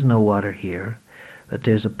said, "There is no water here, but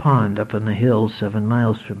there's a pond up on the hill 7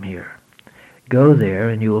 miles from here. Go there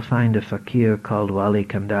and you will find a fakir called Vali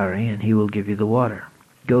Kandari, and he will give you the water.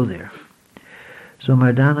 Go there." So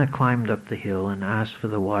Mardana climbed up the hill and asked for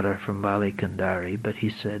the water from Vali Kandari, but he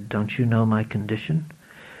said, "Don't you know my condition?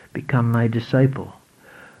 Become my disciple.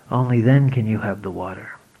 Only then can you have the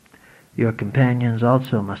water. Your companions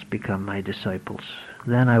also must become my disciples.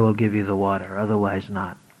 Then I will give you the water, otherwise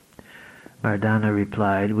not." Mardana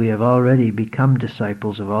replied, "We have already become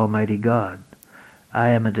disciples of Almighty God. I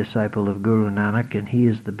am a disciple of Guru Nanak, and he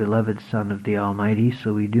is the beloved son of the Almighty,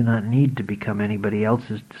 so we do not need to become anybody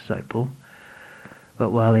else's disciple." But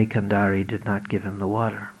Vali Kandari did not give him the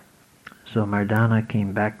water. So Mardana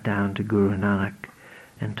came back down to Guru Nanak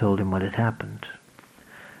and told him what had happened.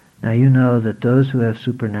 Now you know that those who have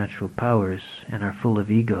supernatural powers and are full of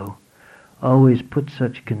ego always put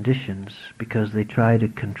such conditions because they try to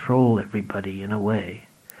control everybody in a way,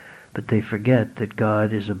 but they forget that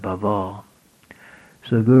God is above all.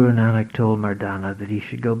 So Guru Nanak told Mardana that he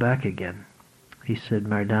should go back again. He said,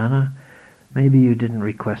 "Mardana, maybe you didn't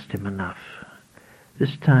request him enough.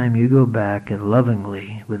 This time you go back and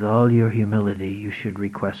lovingly, with all your humility, you should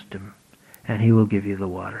request him, and he will give you the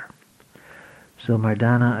water." So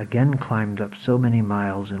Mardana again climbed up so many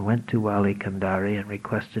miles and went to Vali Kandari and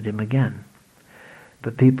requested him again.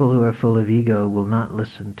 But people who are full of ego will not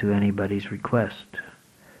listen to anybody's request.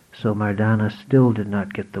 So Mardana still did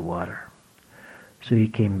not get the water. So he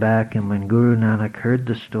came back, and when Guru Nanak heard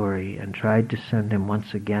the story and tried to send him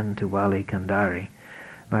once again to Vali Kandari,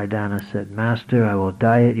 Mardana said, "Master, I will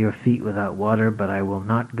die at your feet without water, but I will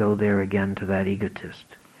not go there again to that egotist."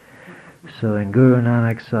 So when Guru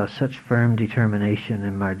Nanak saw such firm determination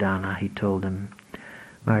in Mardana, he told him,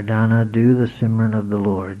 "Mardana, do the Simran of the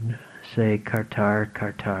Lord, say Kartar,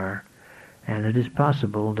 Kartar, and it is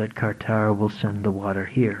possible that Kartar will send the water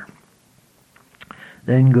here."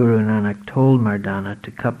 Then Guru Nanak told Mardana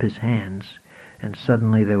to cup his hands, and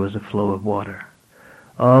suddenly there was a flow of water.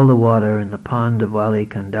 All the water in the pond of Vali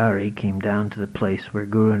Kandari came down to the place where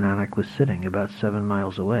Guru Nanak was sitting, about 7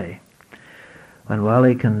 miles away. When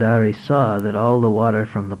Vali Kandari saw that all the water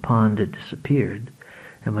from the pond had disappeared,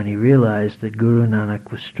 and when he realized that Guru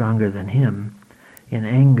Nanak was stronger than him, in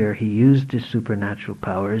anger he used his supernatural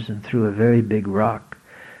powers and threw a very big rock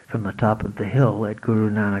from the top of the hill at Guru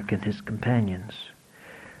Nanak and his companions.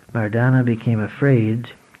 Mardana became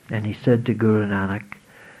afraid, and he said to Guru Nanak,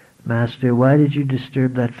 "Master, why did you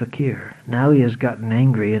disturb that fakir? Now he has gotten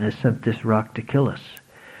angry and has sent this rock to kill us.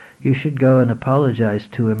 You should go and apologize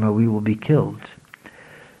to him, or we will be killed."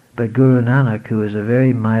 But Guru Nanak, who was a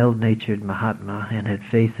very mild-natured Mahatma and had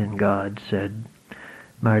faith in God, said,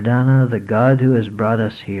 "Mardana, the God who has brought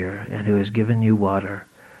us here and who has given you water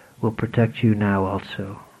will protect you now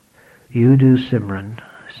also. You do Simran,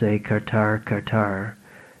 say Kartar, Kartar,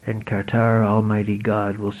 and Kartar, Almighty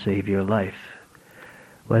God, will save your life."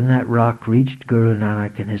 When that rock reached Guru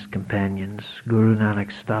Nanak and his companions, Guru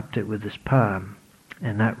Nanak stopped it with his palm,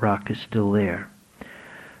 and that rock is still there.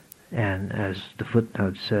 And as the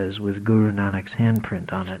footnote says, with Guru Nanak's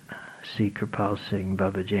handprint on it. See Kirpal Singh,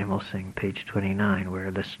 Baba Jamal Singh, page 29, where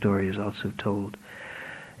the story is also told.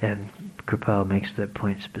 And Kirpal makes that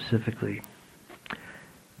point specifically.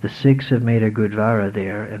 The Sikhs have made a Gurdwara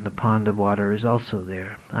there, and the pond of water is also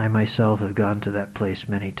there. I myself have gone to that place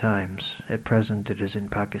many times. At present it is in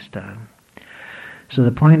Pakistan. So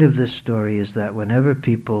the point of this story is that whenever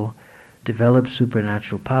people develop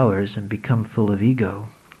supernatural powers and become full of ego,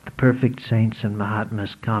 the perfect saints and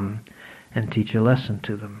Mahatmas come and teach a lesson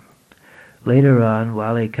to them. Later on,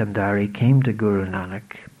 Vali Kandari came to Guru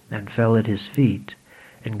Nanak and fell at his feet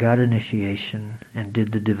and got initiation and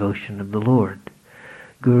did the devotion of the Lord.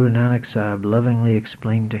 Guru Nanak Sahib lovingly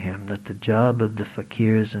explained to him that the job of the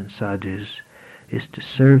fakirs and sadhus is to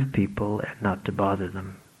serve people and not to bother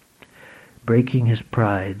them. Breaking his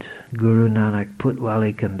pride, Guru Nanak put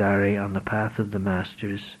Wali Kandari on the path of the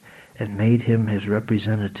masters and made him his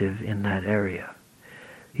representative in that area.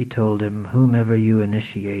 He told him, "Whomever you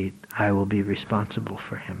initiate, I will be responsible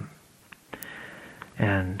for him."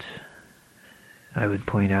 And I would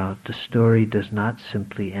point out, the story does not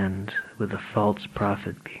simply end with a false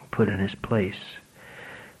prophet being put in his place.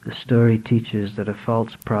 The story teaches that a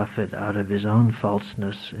false prophet, out of his own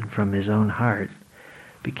falseness and from his own heart,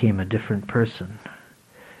 became a different person.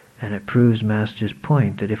 And it proves Master's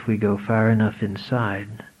point that if we go far enough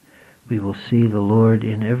inside, we will see the Lord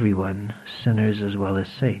in everyone, sinners as well as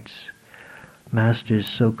saints. Master's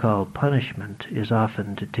so-called punishment is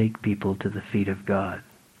often to take people to the feet of God.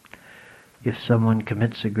 If someone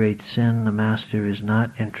commits a great sin, the Master is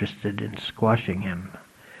not interested in squashing him.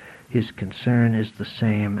 His concern is the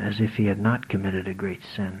same as if he had not committed a great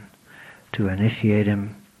sin, to initiate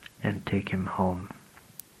him and take him home.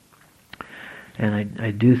 And I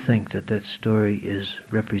do think that that story is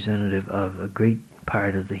representative of a great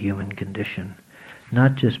part of the human condition.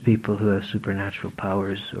 Not just people who have supernatural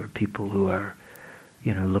powers or people who are,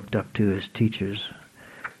 looked up to as teachers,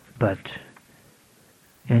 but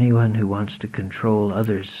anyone who wants to control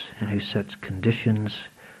others and who sets conditions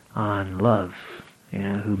on love,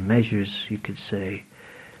 who measures, you could say,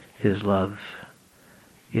 his love,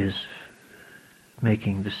 is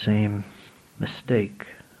making the same mistake,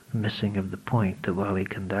 missing of the point that Wali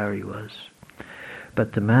Kandari was.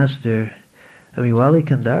 But the Master, Wali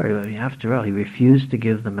Kandari, after all, he refused to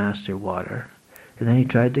give the Master water, and then he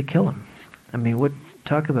tried to kill him.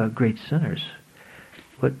 Talk about great sinners.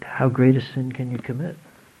 How great a sin can you commit?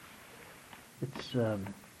 It's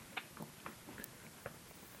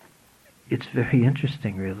very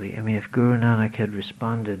interesting, really. If Guru Nanak had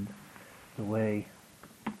responded the way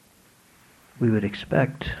we would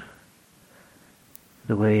expect,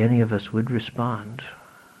 the way any of us would respond,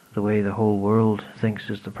 the way the whole world thinks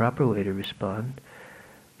is the proper way to respond,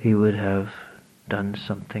 he would have done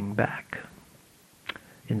something back.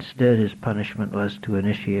 Instead, his punishment was to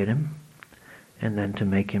initiate him and then to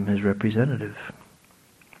make him his representative.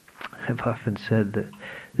 I've often said that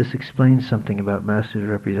this explains something about Master's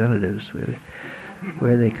representatives,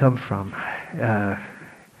 where they come from.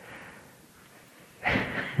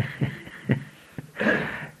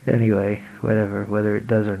 Anyway, whether it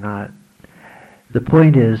does or not. The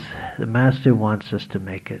point is, the Master wants us to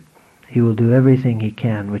make it. He will do everything he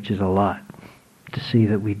can, which is a lot, to see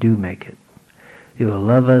that we do make it. He will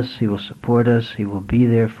love us, he will support us, he will be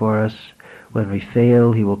there for us. When we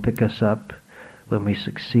fail, he will pick us up. When we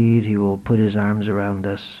succeed, he will put his arms around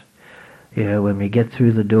us. When we get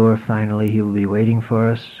through the door, finally, he will be waiting for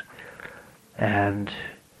us, and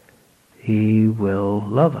he will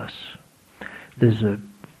love us.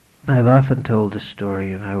 I've often told this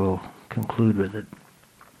story, and I will conclude with it,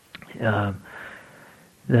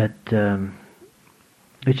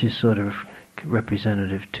 which is sort of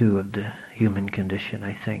representative too of the human condition,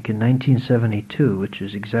 I think. In 1972, which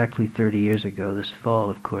is exactly 30 years ago, this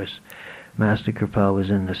fall, of course, Master Kirpal was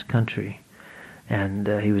in this country, and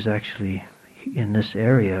he was actually in this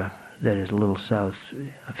area that is a little south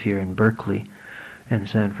of here in Berkeley and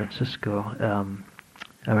San Francisco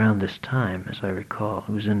around this time, as I recall.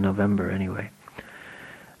 It was in November anyway.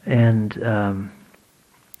 And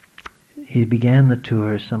he began the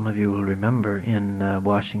tour, some of you will remember, in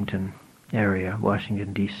Washington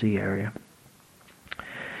D.C. area.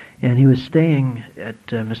 And he was staying at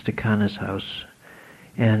Mr. Khana's house,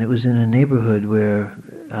 and it was in a neighborhood where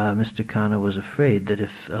Mr. Khana was afraid that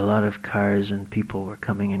if a lot of cars and people were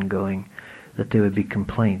coming and going, that there would be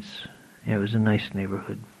complaints. It was a nice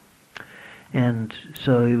neighborhood. And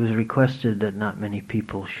so it was requested that not many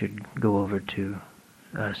people should go over to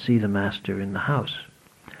see the Master in the house.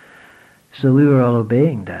 So we were all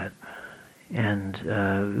obeying that. And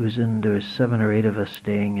there was 7 or 8 of us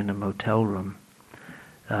staying in a motel room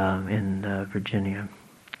in Virginia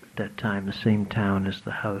at that time, the same town as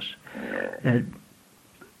the house. And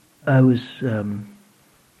I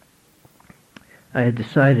had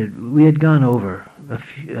decided, we had gone over,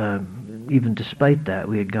 even despite that,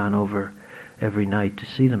 we had gone over every night to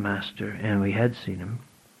see the Master, and we had seen him.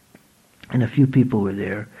 And a few people were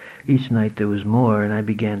there. Each night there was more, and I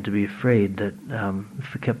began to be afraid that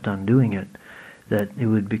if we kept on doing it, that it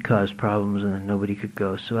would cause problems and then nobody could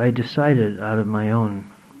go. So I decided, out of my own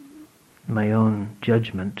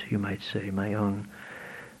judgment, you might say, my own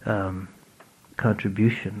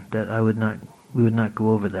contribution, that we would not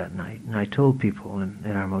go over that night. And I told people in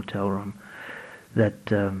our motel room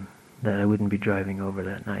that I wouldn't be driving over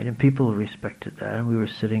that night. And people respected that. And we were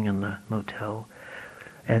sitting in the motel,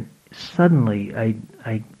 and suddenly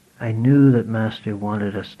I knew that Master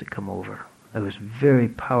wanted us to come over. It was a very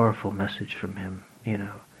powerful message from him,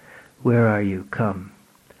 where are you? Come.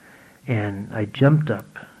 And I jumped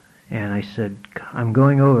up and I said, I'm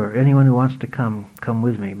going over. Anyone who wants to come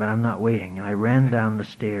with me, but I'm not waiting. And I ran down the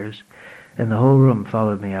stairs, and the whole room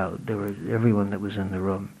followed me out. There was everyone that was in the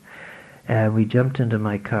room. And we jumped into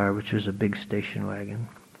my car, which was a big station wagon.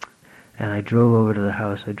 And I drove over to the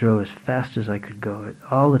house. I drove as fast as I could go.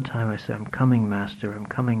 All the time I said, I'm coming, Master. I'm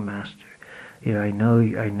coming, Master. I know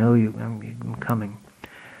you. I'm coming.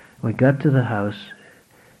 We got to the house,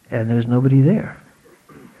 and there was nobody there.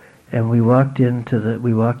 And we walked in through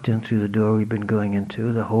the door we'd been going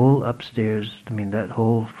into. The whole upstairs, that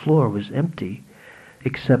whole floor was empty,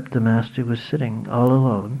 except the Master was sitting all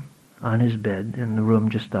alone on his bed in the room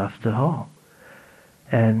just off the hall.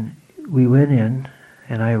 And we went in,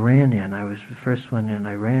 and I ran in. I was the first one in.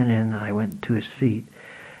 I ran in, and I went to his feet.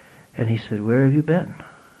 And he said, where have you been?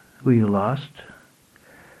 Were you lost?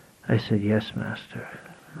 I said, yes, Master.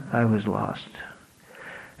 I was lost.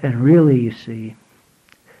 And really, you see,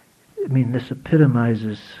 this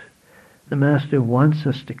epitomizes, the Master wants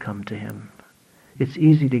us to come to him. It's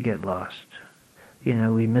easy to get lost.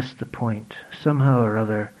 We miss the point. Somehow or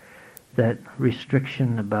other, that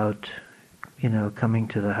restriction about, coming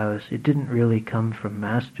to the house, it didn't really come from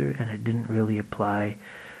Master, and it didn't really apply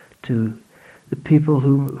to the people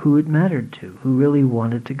who it mattered to, who really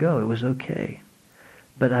wanted to go. It was okay.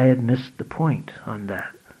 But I had missed the point on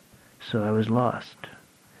that, so I was lost.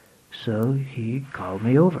 So he called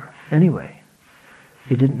me over. Anyway,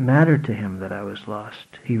 it didn't matter to him that I was lost.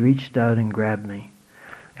 He reached out and grabbed me.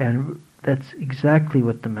 And that's exactly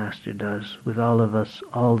what the Master does with all of us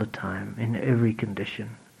all the time, in every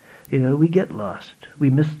condition. We get lost. We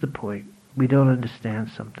miss the point. We don't understand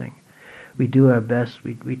something. We do our best.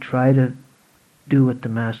 We try to do what the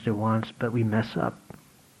Master wants, but we mess up.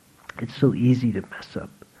 It's so easy to mess up.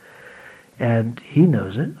 And he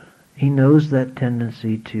knows it. He knows that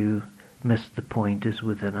tendency to miss the point is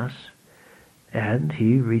within us. And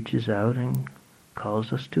he reaches out and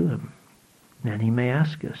calls us to him. And he may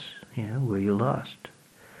ask us, were you lost?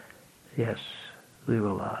 Yes, we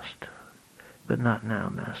were lost. But not now,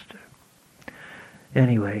 Master.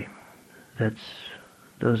 Anyway,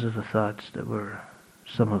 those are the thoughts that were,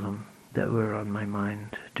 some of them, that were on my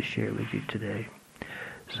mind to share with you today.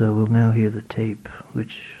 So we'll now hear the tape,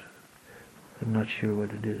 which I'm not sure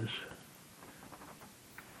what it is.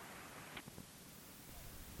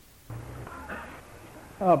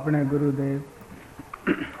 ਆਪਣੇ ਗੁਰੂਦੇਵ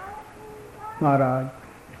ਮਹਾਰਾਜ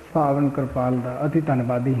ਸਾਵਨ ਕਿਰਪਾਲ ਦਾ ਅਤੀ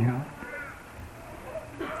ਧੰਨਵਾਦੀ ਹਾਂ,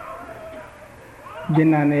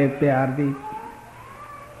 ਜਿਨ੍ਹਾਂ ਨੇ ਪਿਆਰ ਦੀ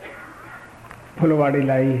ਫੁਲਵਾੜੀ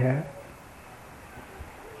ਲਾਈ ਹੈ,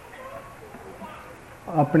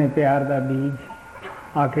 ਆਪਣੇ ਪਿਆਰ ਦਾ ਬੀਜ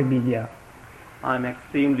ਆ ਕੇ ਬੀਜਿਆ। I'm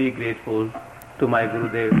extremely grateful to my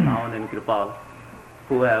Gurudev Savan and Kirpal,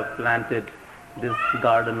 who have planted this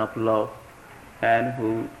garden of love and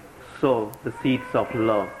who sow the seeds of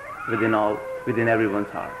love within everyone's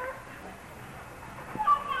heart.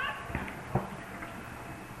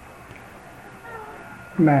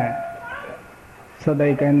 मैं सदा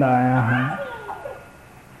ही कहता आया हाँ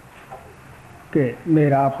कि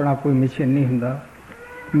मेरा अपना कोई मिशन नहीं हुंदा।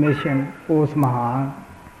 मिशन उस महान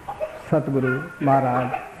सतगुरु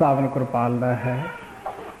महाराज सावन किरपाल दा है।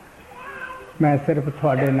 मैं सिर्फ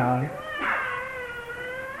तुहाडे नाल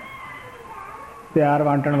प्यार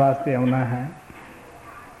वांटण वास्ते आउणा है,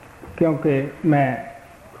 क्योंकि मैं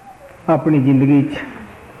अपनी जिंदगी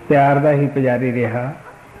प्यार दा ही पुजारी रहा।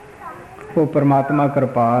 वो परमात्मा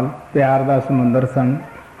किरपाल प्यार दा समुंदर सन।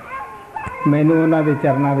 मैनूं उन्हां दे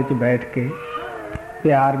चरनां विच बैठ के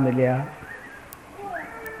प्यार मिलिया।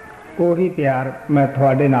 ਉਹੀ ਪਿਆਰ मैं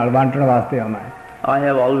ਤੁਹਾਡੇ ਨਾਲ ਵਾਂਟਣ ਵਾਸਤੇ ਆਉਣਾ ਹੈ। I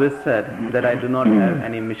have always said that I do not have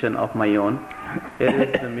any mission of my own. It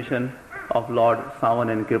is the mission of Lord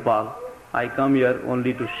Savan and Kirpal. I come here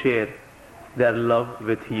only to share their love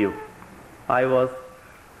with you. I was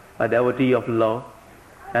a devotee of love,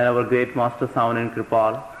 and our great Master Savan and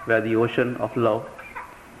Kirpal were the ocean of love.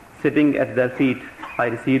 Sitting at their feet, I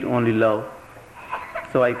received only love.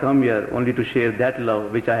 So I come here only to share that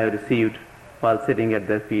love which I have received while sitting at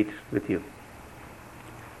their feet with you.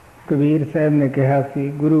 Kabir साहब ने कहा सी,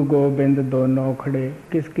 गुरु गोबिंद दोनों खड़े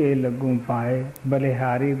किसके लगूं पाए,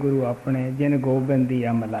 बलिहारी गुरु अपने जिन गोबिंद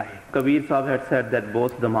दिया मलाए. Kabir Sahib had said that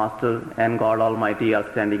both the Master and God Almighty are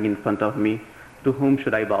standing in front of me. To whom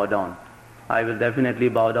should I bow down? I will definitely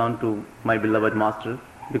bow down to my beloved Master,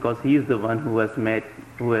 because He is the one who has made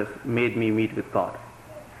me meet with God.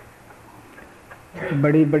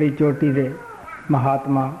 बड़ी बड़ी चोटी दे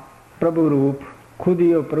महात्मा प्रभु रूप खुद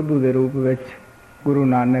ही वो प्रभु दे रूप विच गुरु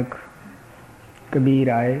नानक कबीर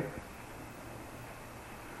आए,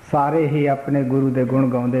 सारे ही अपने गुरु दे गुण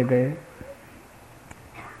गाउंदे गए,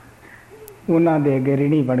 उन्हां दे अगे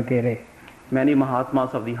ऋणी बन के रहे. Many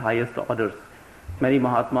Mahatmas of the highest orders, many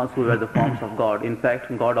Mahatmas who were the forms of God. In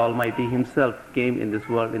fact, God Almighty Himself came in this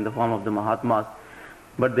world in the form of the Mahatmas,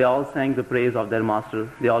 but they all sang the praise of their master.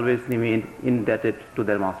 They always remained indebted to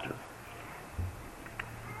their masters.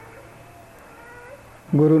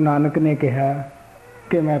 Guru Nanak ने कहा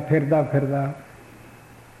कि मैं फिरदा फिरदा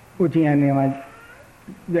उचियां नीवां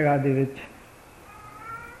जगह दे विच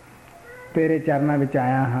तेरे चरनां विच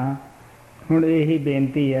आया हाँ, हुण यही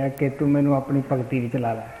बेनती है कि तू मैनू अपनी भगती विच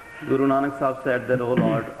ला लै. Guru Nanak Sahib said that, O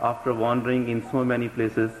Lord, after wandering in so many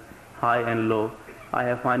places, high and low, I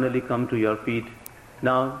have finally come to your feet.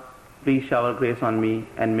 Now, please shower grace on me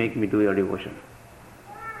and make me do your devotion.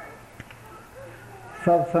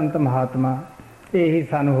 सब संत महात्मा यही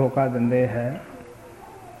सानू होका दिंदे है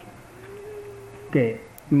कि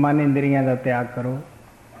मन इंद्रियां दा त्याग करो.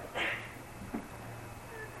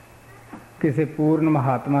 किसी पूर्ण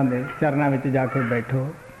महात्मा दे चरनां विच जाके बैठो,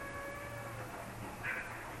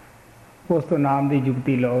 उस तो नाम दी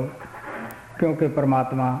जुगती लो, क्योंकि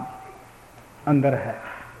परमात्मा अंदर है.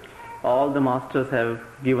 All the masters have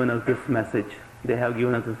given us this message. They have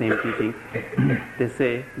given us the same teaching. They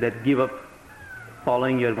say that give up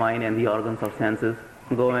following your mind and the organs of senses,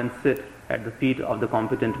 go and sit at the feet of the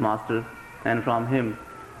competent master, and from him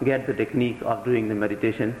get the technique of doing the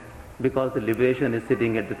meditation, because the liberation is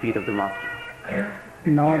sitting at the feet of the master.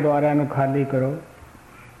 नौ द्वारा नू खाली करो,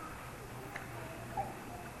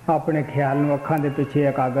 अपने ख्याल नू अखां दे पिछे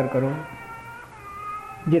एकागर करो,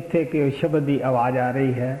 जिथे कि शब्द की आवाज़ आ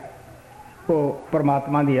रही है वो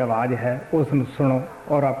परमात्मा की आवाज़ है, उसनू सुनो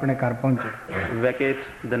और अपने घर पहुँचो. Vacate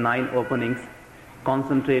the 9 openings,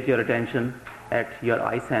 concentrate your attention at your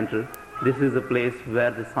eye center. This is the place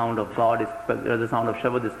where the sound of God is, where the sound of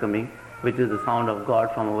Shabad is coming, which is the sound of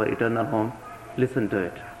God from our eternal home. Listen to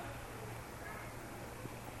it.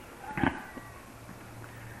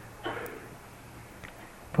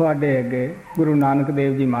 ਤੁਹਾਡੇ ਅੱਗੇ ਗੁਰੂ ਨਾਨਕ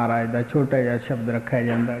ਦੇਵ ਜੀ ਮਹਾਰਾਜ ਦਾ ਛੋਟਾ ਜਿਹਾ ਸ਼ਬਦ ਰੱਖਿਆ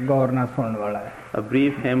ਜਾਂਦਾ, ਗੌਰ ਨਾਲ ਸੁਣਨ ਵਾਲਾ ਹੈ. A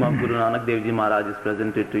brief hymn of Guru Nanak Dev Ji Maharaj is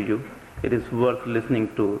presented to you. It is worth listening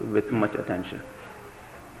to with much attention.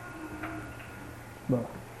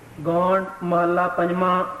 ਗੌਣ ਮਹਲਾ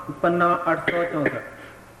ਪੰਜਵਾਂ ਪੰਨਾ 864.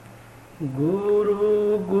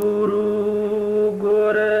 ਗੁਰੂ ਗੁਰੂ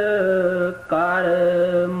ਗੁਰ ਕਰ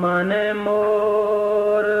ਮਨ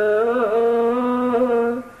ਮੋਰ,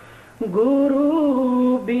 ਗੁਰੂ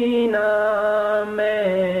बिना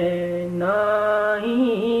मैं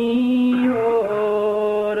नहीं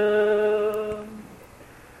और,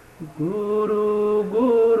 गुरु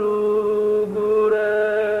गुरु गुर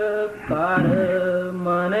कर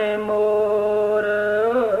मन मोर,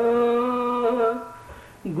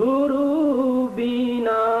 गुरु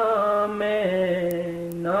बिना मैं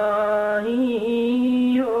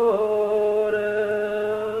नहीं और.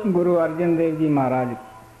 गुरु अर्जन देव जी महाराज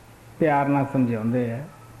प्यार नाल समझाउंदे है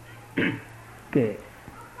कि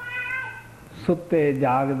सुते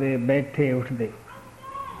जागदे बैठे उठदे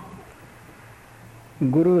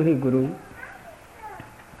गुरु ही गुरु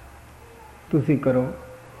तुसी करो,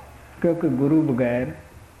 क्योंकि गुरु बगैर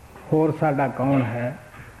होर साडा कौन है.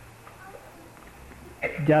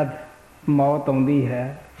 जद मौत आउंदी है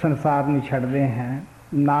संसार नूं छड्डदे हैं,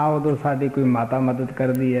 ना उदों साडी कोई माता मदद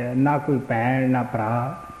करदी है, ना कोई भैण ना भरा,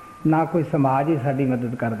 ना कोई समाज ही साडी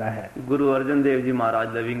मदद करता है. Guru Arjan Dev Ji Maharaj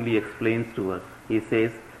lovingly explains to us. He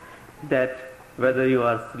says that whether you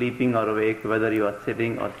are sleeping or awake, whether you are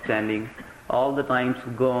sitting or standing, all the times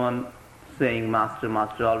go on saying Master,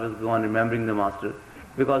 Master, always go on remembering the Master,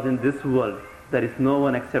 because in this world there is no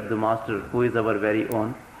one except the Master who is our very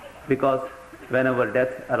own, because when our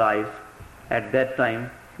death arrives, at that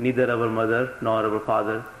time neither our mother nor our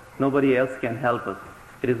father, nobody else can help us.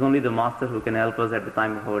 It is only the Master who can help us at the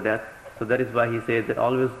time of our death. So that is why he says that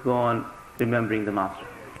always go on remembering the Master.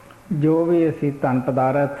 जो भी असी धन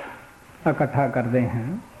पदार्थ इकट्ठा करते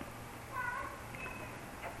हैं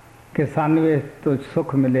कि सानू इस तो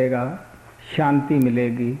सुख मिलेगा, शांति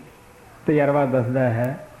मिलेगी, तजर्बा दसदा है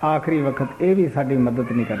आखिरी वक्त ये भी साडी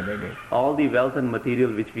मदद नहीं कर देंगे. All the wealth and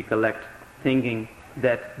material which we collect, thinking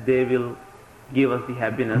that they will give us the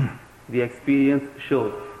happiness, the experience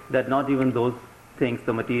shows that not even those things,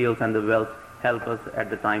 the materials and the wealth, help us at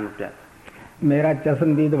the time of death. मेरा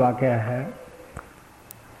चसनदीद वाकया है,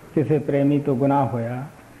 किसी प्रेमी तो गुनाह होया,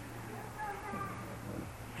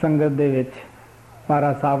 संगत दे विच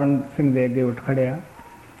महाराज सावन सिंह दे अगे उठ खड़िया,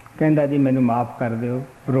 कहंदा जी मैनू माफ़ कर दिओ,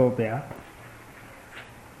 रो पिया।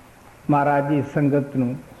 महाराज जी संगत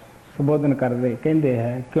नूं संबोधन करदे कहंदे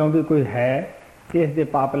है, क्यों भी कोई है इस दे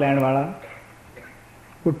पाप लैण वाला,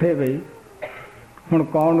 उठे बई। हुण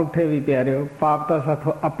कौन उठे भी प्यारिओ, पाप तां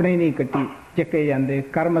साथों अपने ही नहीं कट्टी चके जाते,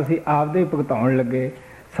 कर्म असीं आपदे भुगताउण लगे।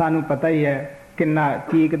 सानू पता ही है किन्ना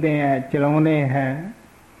चीकते हैं, चलाउने हैं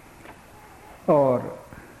और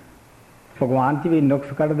भगवान च भी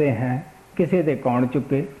नुक्स कढ़ते हैं, किसी दे कौन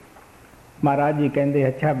चुके। महाराज जी कहते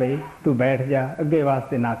अच्छा बई तू बैठ जा, अगे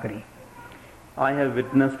वास्ते ना करी। I have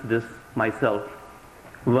witnessed this myself.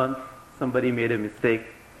 Once somebody made a mistake,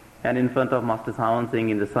 and in front of Master Sawan Singh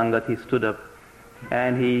in the Sangat he stood up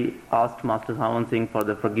and he asked Master Sawan Singh for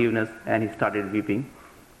the forgiveness, and he started weeping.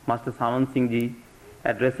 Master Sawan Singh Ji,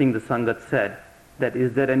 addressing the Sangat, said that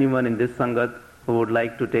is there anyone in this Sangat who would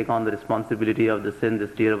like to take on the responsibility of the sin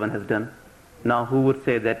this dear one has done? Now who would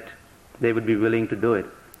say that they would be willing to do it?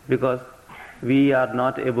 Because we are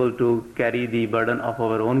not able to carry the burden of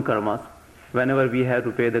our own karmas. Whenever we have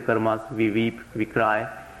to pay the karmas, we weep, we cry,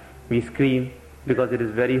 we scream, because it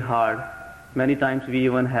is very hard. Many times we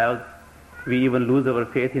even lose our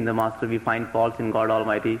faith in the Master. We find faults in God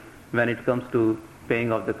Almighty when it comes to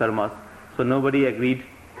paying of the karmas. So nobody agreed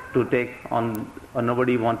to take on, or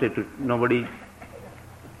nobody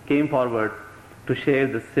came forward to share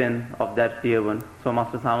the sin of that dear one. So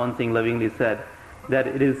Master Sawan Singh lovingly said that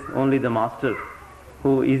it is only the Master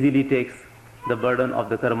who easily takes the burden of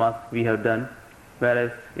the karmas we have done,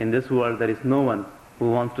 whereas in this world there is no one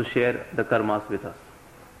who wants to share the karmas with us.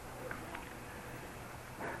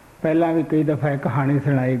 पहला भी कई दफ़ा कहानी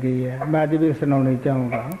सुनाई गई है, मैं अज भी सुनानी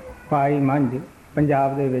चाहूँगा। भाई मंझ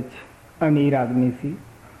पंजाब दे विच अमीर आदमी सी,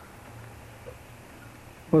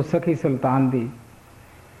 वो सखी सुल्तान दी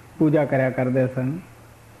पूजा करया करदे सन,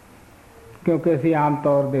 क्योंकि असी आम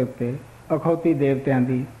तौर दे उत्ते अखौती देवतियां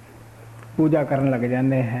दी पूजा करन लग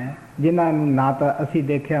जाते हैं, जिन्हां नूं ना तो असी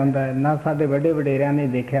देखिया हुंदा है, ना साडे वड्डे वडेरियां ने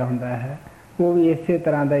देखिया हुंदा है। वो भी इसे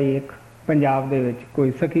तरह का ही एक पंजाब दे विच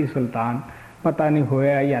कोई सखी सुल्तान, पता नहीं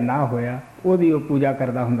होया या ना होया, ओदी वो पूजा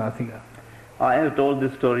करदा हुंदा सीगा। I have told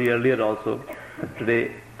this story earlier also, but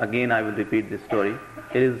today again I will repeat this story.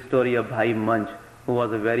 It is the story of Bhai Manj, who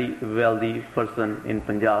was a very wealthy person in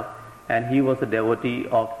Punjab, and he was a devotee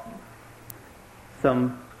of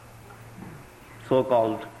some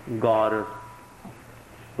so-called god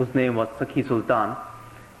whose name was Sakhi Sultan,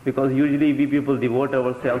 because usually we people devote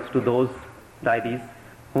ourselves to those deities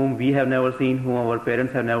whom we have never seen, whom our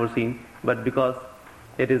parents have never seen, but because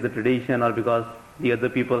it is a tradition or because the other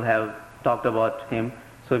people have talked about him,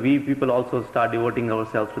 so we people also start devoting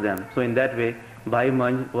ourselves to them. So in that way, Bhai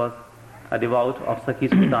Manj was a devout of Sakhi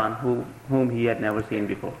Sultan whom he had never seen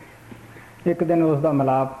before. एक दिन उसका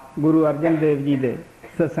मिलाप गुरु अर्जन देव जी दे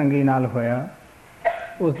सत्संगी नाल होया।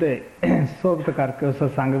 उसदे सोबत करके उस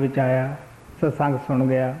सत्संग विच आया, सत्संग सुन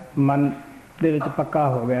गया, मन दे विच पक्का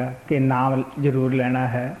हो गया कि नाम जरूर लेना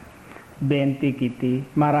है। बेनती कीती,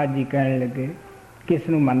 महाराज जी कहने लगे किस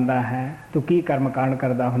नूं मनदा है, तू की कर्म कांड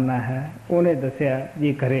करदा हुंदा है। उन्हें दसिया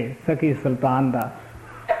जी घरे सखी सुल्तान दा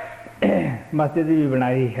मस्जिद भी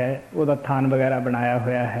बनाई है, उसदा थान वगैरह बनाया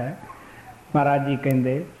होया है। महाराज जी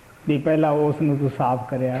कहंदे भी पहला उस नूं तू साफ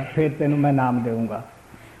करिया, फिर तेनू मैं नाम देऊंगा।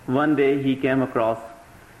 One day he came across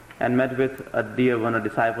and met with a dear one, a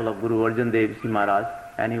disciple of Guru Arjan Dev Ji Maharaj,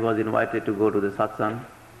 and he was invited to go to the satsang.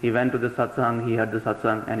 He went to the satsang, he heard the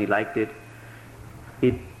satsang and he liked it.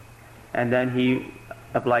 And then he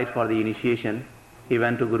applied for the initiation. He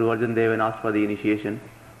went to Guru Arjan Dev and asked for the initiation.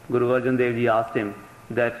 Guru Arjan Dev Ji asked him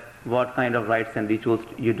that what kind of rites and rituals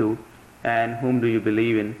you do and whom do you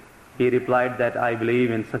believe in. He replied that I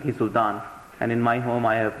believe in Sakhi Sultan, and in my home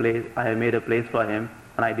I have made a place for him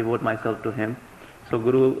and I devote myself to him. So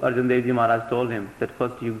Guru Arjan Dev Ji Maharaj told him that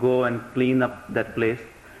first you go and clean up that place,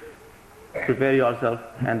 prepare yourself,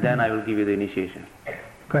 and then I will give you the initiation.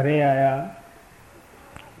 घरे आया,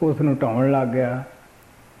 उसनू ढाउण लग गया।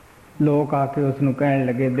 लोग आके उसनू कहने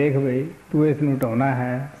लगे देख बई तू इसनू ढाउना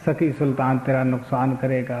है, सखी सुल्तान तेरा नुकसान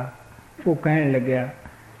करेगा। वो कहने लग्या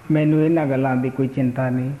मैनू इन्हां गल्लां दी कोई चिंता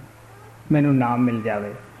नहीं, मैनू नाम मिल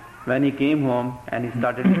जावे। When he came home and he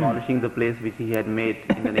started demolishing the place which he had made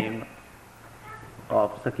in the name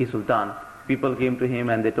of Sakhi Sultan, people came to him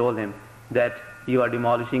and they told him that you are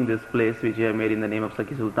demolishing this place which you have made in the name of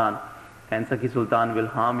Sakhi Sultan, and Sakhi Sultan will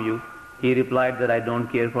harm you. He replied that I don't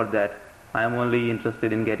care for that, I am only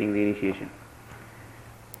interested in getting the initiation.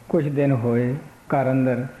 कुछ दिन होए, घर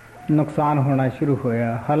अंदर नुकसान होना शुरू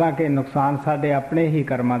होया। हालांकि नुकसान साढ़े अपने ही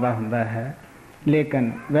कर्मां दा हुंदा है,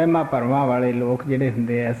 लेकिन वहमां भरमां वाले लोग जिहड़े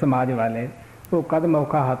हुंदे आ समाज वाले, वो कदम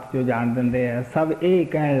औखा हथ चो जान देंदे है। सब ये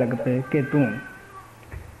कहन लग पे कि तू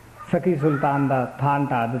सखी सुल्तान का थान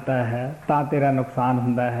ढा दिता है तां तेरा नुकसान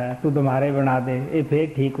हुंदा है, तू दुमारे बना दे, ये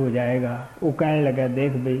फिर ठीक हो जाएगा। वो कहन लगा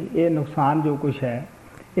देख बई ये नुकसान जो कुछ है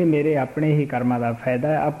ये मेरे अपने ही कर्मां का फायदा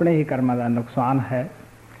है, अपने ही कर्मां का नुकसान है।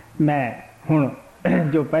 मैं हुण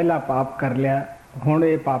जो पहला पाप कर लिया हुण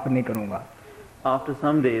ये पाप नहीं करूँगा। After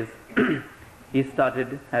some days, he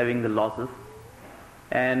started having the losses,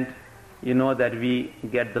 and you know that we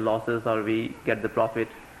get the losses or we get the profit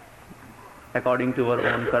according to our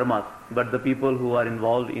own karmas, but the people who are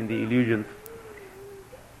involved in the illusions,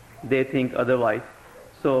 they think otherwise.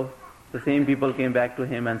 So the same people came back to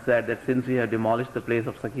him and said that since we have demolished the place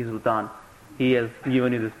of Sakhi Sultan, he has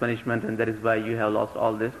given you this punishment and that is why you have lost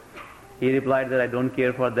all this. He replied that I don't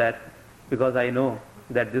care for that, because I know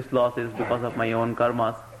that this loss is because of my own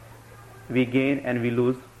karmas. We gain and we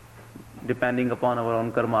lose depending upon our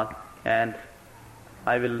own karmas, and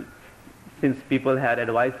I will, since people had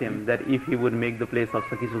advised him that if he would make the place of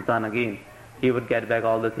Sakhi Sultan again, he would get back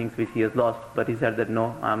all the things which he has lost, but he said that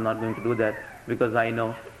no, I am not going to do that, because I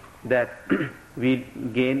know that we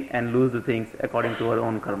gain and lose the things according to our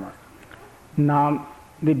own karmas. नाम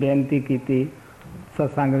दी बेनती कीती,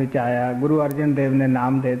 सत्संग विच आया, गुरु अर्जन देव ने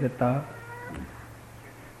नाम दे दिता,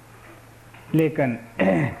 लेकिन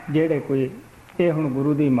जेड़े कोई ये हुण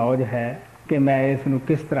गुरु दी मौज है कि मैं इस नूं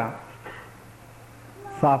किस तरह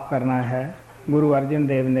साफ करना है, गुरु अर्जन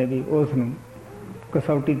देव ने भी उस नूं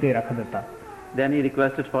कसौटी ते रख दिता। Then he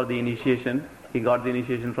requested for the initiation. He got the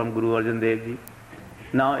initiation from Guru Arjan Dev Ji.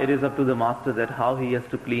 Now it is up to the master that how he has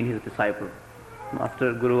to clean his disciple.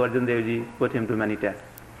 Master Guru Arjan Dev Ji put him to many tests.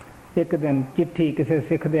 एक दिन चिट्ठी किसी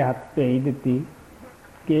सिख दे हथ भेज दिती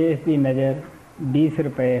कि इसकी नज़र 20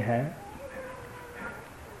 रुपए है,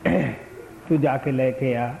 तू जाके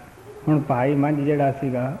लेके आ। हुण भाई मंझ जिहड़ा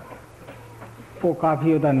सीगा वो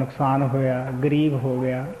काफ़ी उहदा नुकसान होया, गरीब हो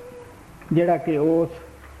गया। जिहड़ा कि उस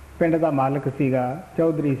पिंड दा मालक सीगा,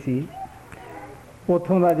 चौधरी सी,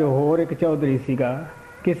 उथों दा जो होर एक चौधरी सीगा,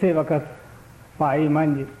 किसी वक्त भाई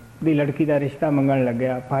मंझ दी लड़की का रिश्ता मंगण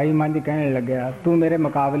लग्या। भाई मंझ कहण लग्या तू मेरे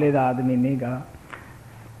मुकाबले दा आदमी नहीं गा,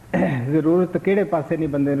 जरूरत किहड़े पासे नहीं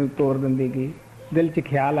बंदे नूं तोड़ दिंदी गी। दिल च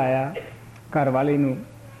ख्याल आया, घर वाली नूं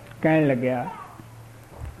कहण लग्या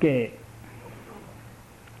कि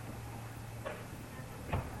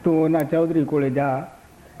तू उन्हां चौधरी कोले जा,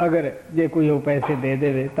 अगर जे कोई वो पैसे दे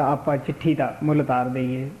देवे तो आपां चिट्ठी दा मुल तार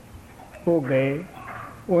दईए। वो गए,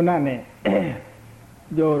 उन्होंने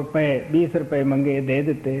जो रुपए 20 रुपए मंगे दे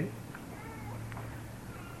दिते,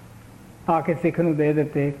 आके सिख नूं दे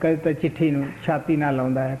दिते। कदे तो चिट्ठी नूं छाती नाल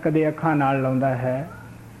लाउंदा है, कदे अखां नाल लाउंदा है,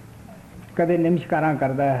 कदे नमस्कारां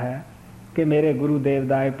करदा है कि मेरे गुरुदेव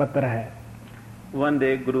दा ये पत्र है। One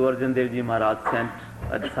day Guru Arjan Dev Ji Maharaj sent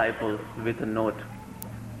a disciple with a note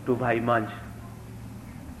to Bhai Manj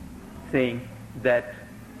saying that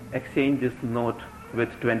exchange this note with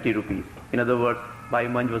 20 rupees. In other words, Bhai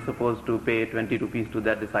Manj was supposed to pay 20 rupees to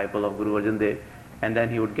that disciple of Guru Arjan Dev, and then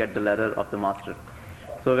he would get the letter of the master.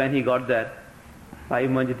 So when he got there, Bhai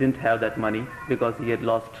Manj didn't have that money because he had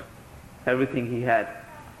lost everything he had.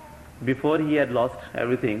 Before he had lost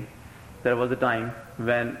everything, there was a time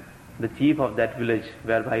when the chief of that village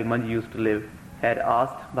where Bhai Manj used to live had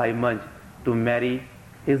asked Bhai Manj to marry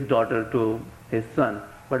his daughter to his son.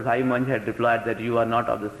 But Bhai Manj had replied that you are not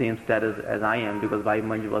of the same status as I am, because Bhai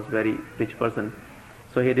Manj was a very rich person.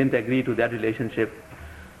 So he didn't agree to that relationship.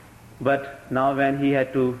 But now when he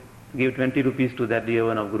had to give 20 rupees to that dear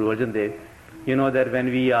one of Guru Arjan Dev, you know that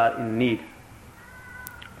when we are in need,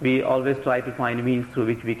 we always try to find means through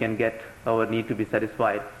which we can get our need to be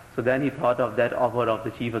satisfied. So then he thought of that offer of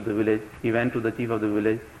the chief of the village. He went to the chief of the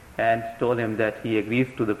village and told him that he agrees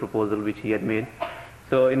to the proposal which he had made.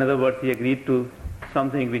 So in other words, he agreed to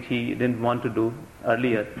something which he didn't want to do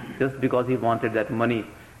earlier, just because he wanted that money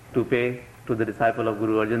to pay to the disciple of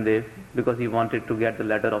Guru Arjan Dev, because he wanted to get the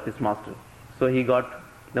letter of his master. So he got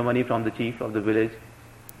the money from the chief of the village.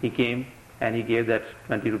 He came and he gave that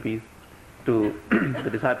 20 rupees to the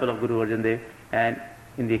disciple of Guru Arjan Dev, and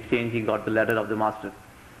in the exchange he got the letter of the master.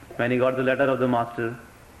 When he got the letter of the master,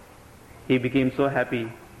 he became so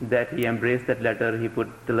happy that he embraced that letter. He put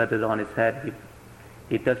the letter on his head.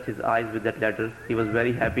 He touched his eyes with that letter. He was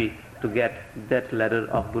very happy to get that letter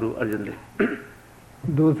of Guru Arjan Dev.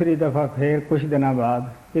 दूसरी दफ़ा फिर कुछ दिनों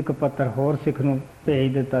बाद एक पत्र होर सिख नूं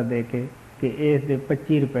भेज दिता दे के कि इस दे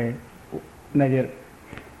 25 रुपए नज़र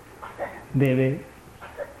देवे।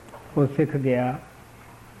 वो सिख गया,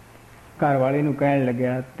 घर वाली नूं कहण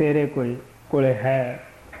लग्या तेरे कोई कोले है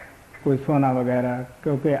कोई सोना वगैरह,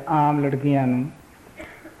 क्योंकि आम लड़कियां नूं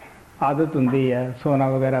आदत हुंदी है सोना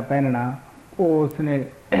वगैरह पहनना, उसने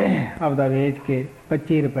आपदा वेच के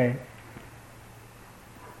 25 रुपए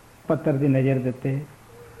पत्तर की नज़र दिते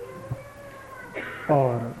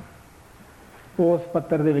और उस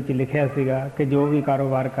पत्तर दे विच लिखिया सीगा कि जो भी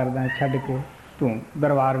कारोबार करदा छड्ड के तू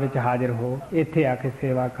दरबार विच हाजिर हो, इत्थे आके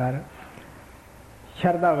सेवा कर।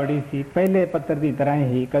 शरदा बड़ी सी, पहले पत्तर की तरह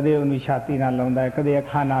ही कदे उन्हें छाती नाल लाउंदा है, कदे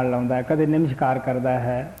अखां नाल लाउंदा है, कदे नमस्कार करदा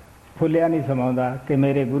है, फुलिया नहीं समाउंदा कि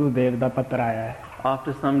मेरे गुरुदेव दा पत्र आया है।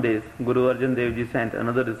 After some days, Guru Arjan Dev Ji sent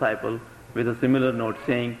another disciple with a similar note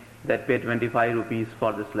saying that pay 25 rupees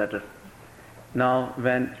for this letter. Now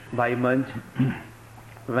when Bhai Manch,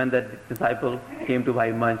 when that disciple came to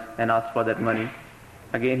Bhai Manch and asked for that money,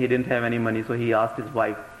 again he didn't have any money, so he asked his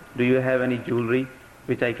wife, do you have any jewelry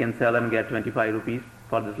which I can sell and get 25 rupees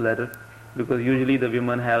for this letter? Because usually the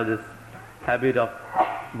women have this habit of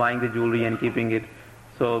buying the jewelry and keeping it,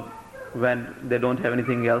 so when they don't have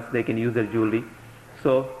anything else they can use their jewelry.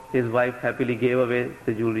 So his wife happily gave away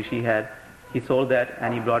the jewelry she had. He sold that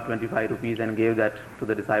and he brought 25 rupees and gave that to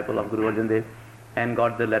the disciple of Guru Arjan Dev and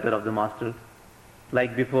got the letter of the master.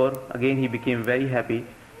 Like before, again he became very happy.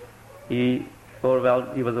 He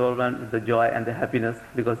was overwhelmed with the joy and the happiness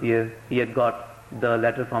because he had got the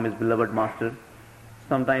letter from his beloved master.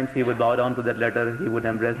 Sometimes he would bow down to that letter, he would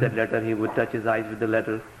embrace that letter, he would touch his eyes with the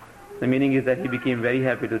letter. The meaning is that he became very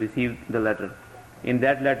happy to receive the letter. In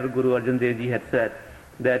that letter, Guru Arjan Dev Ji had said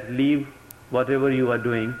that leave whatever you are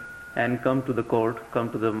doing and come to the court, come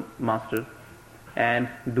to the master and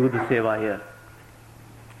do the seva here.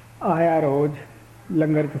 आया रोज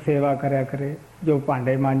लंगर की सेवा करया करे, जो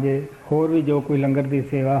भांडे मांजे, होर भी जो कोई लंगर की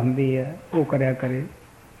सेवा हुंदी है वो करया करे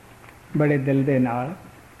बड़े दिल दे नाल।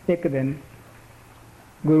 एक दिन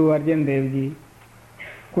गुरु अर्जन देव जी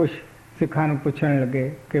कुछ सिखां नूं पुछण लगे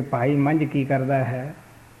कि भाई मंझ की करदा है।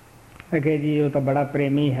 अगे जी वो तो बड़ा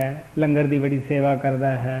प्रेमी है, लंगर की बड़ी सेवा करता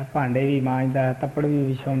है, भांडे भी मांजदा है, तप्पड़ भी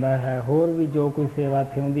विछाउंदा है, होर भी जो कोई सेवा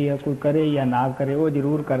थी है कोई करे या ना करे वो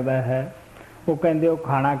जरूर करता है। वो कहंदे वो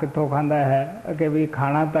खाना कित्थों खांदा है? अगे भी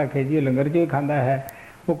खाना तो आखे जी लंगर चो ही खांदा है।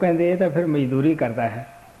 वो कहंदे ये तो फिर मजदूरी करता है।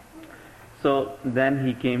 So then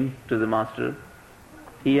he came to the master.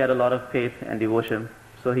 He had a lot of faith and devotion,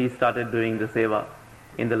 so he started doing the seva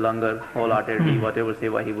in the langar wholeheartedly. Whatever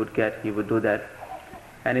seva he would get, he would do that.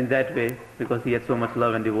 And in that way, because he had so much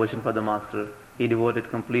love and devotion for the master, he devoted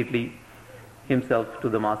completely himself to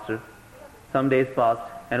the master. Some days passed,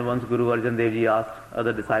 and once Guru Arjan Dev Ji asked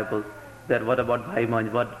other disciples that what about Bhai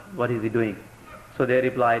Manch, what is he doing? So they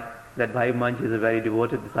replied that Bhai Manch is a very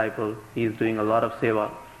devoted disciple. He is doing a lot of seva.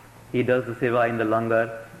 He does the seva in the langar.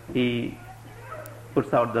 He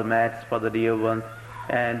puts out the mats for the dear ones,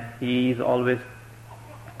 and he is always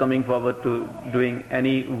coming forward to doing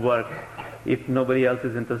any work. If nobody else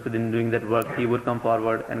is interested in doing that work, he would come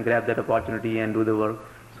forward and grab that opportunity and do the work.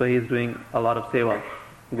 So he is doing a lot of seva.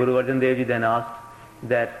 Guru Arjan Dev Ji then asked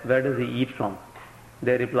that where does he eat from?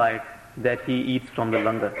 They replied that he eats from the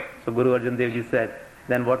langar. So Guru Arjan Dev Ji said,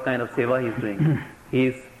 then what kind of seva he is doing? He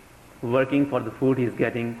is working for the food he is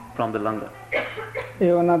getting from the langar.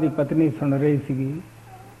 ਇਹ ਉਹਨਾਂ ਦੀ ਪਤਨੀ ਸੁਣ ਰਹੀ ਸੀਗੀ।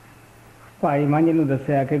 ਭਾਈ ਮੰਝ ਨੂੰ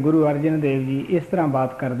ਦੱਸਿਆ ਕਿ ਗੁਰੂ ਅਰਜਨ ਦੇਵ ਜੀ ਇਸ ਤਰ੍ਹਾਂ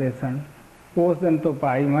ਬਾਤ ਕਰਦੇ ਸਨ। ਉਸ ਦਿਨ ਤੋਂ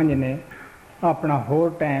ਭਾਈ ਮੰਝ ਨੇ ਆਪਣਾ ਹੋਰ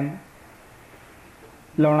ਟਾਈਮ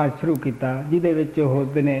ਲਾਉਣਾ ਸ਼ੁਰੂ ਕੀਤਾ, ਜਿਹਦੇ ਵਿੱਚ ਉਹ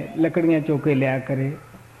ਦਿਨੇ ਲੱਕੜੀਆਂ ਚੁੱਕ ਕੇ ਲਿਆ ਕਰੇ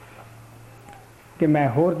ਕਿ ਮੈਂ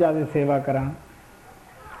ਹੋਰ ਜ਼ਿਆਦਾ ਸੇਵਾ ਕਰਾਂ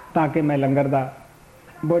ਤਾਂ ਕਿ ਮੈਂ ਲੰਗਰ ਦਾ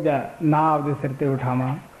ਬੋਝਾ ਨਾ ਆਪਦੇ ਸਿਰ 'ਤੇ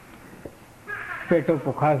ਉਠਾਵਾਂ। ਪੇਟੋਂ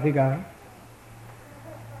ਭੁੱਖਾ ਸੀਗਾ,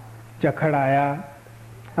 ਝੱਖੜ ਆਇਆ,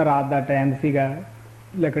 ਰਾਤ ਦਾ ਟਾਈਮ ਸੀਗਾ,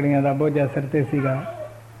 ਲੱਕੜੀਆਂ ਦਾ ਬੋਝਾ ਸਿਰ 'ਤੇ ਸੀਗਾ।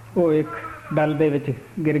 ਉਹ ਇੱਕ ਡਲ ਦੇ ਵਿੱਚ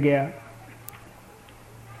ਗਿਰ ਗਿਆ,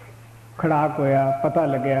 ਖੜਾਕ ਹੋਇਆ, ਪਤਾ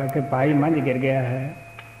ਲੱਗਿਆ ਕਿ ਭਾਈ ਮੰਝ ਗਿਰ ਗਿਆ ਹੈ।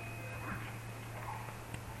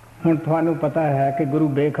 ਹੁਣ ਤੁਹਾਨੂੰ ਪਤਾ ਹੈ ਕਿ ਗੁਰੂ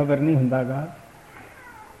ਬੇਖਬਰ ਨਹੀਂ ਹੁੰਦਾ ਗਾ।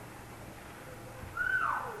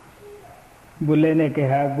 ਬੁੱਲੇ ਨੇ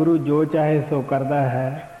ਕਿਹਾ ਗੁਰੂ ਜੋ ਚਾਹੇ ਸੋ ਕਰਦਾ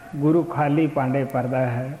ਹੈ, ਗੁਰੂ ਖਾਲੀ ਭਾਂਡੇ ਭਰਦਾ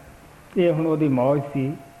ਹੈ। ਇਹ ਹੁਣ ਉਹਦੀ ਮੌਜ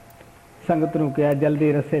ਸੀ। ਸੰਗਤ ਨੂੰ ਕਿਹਾ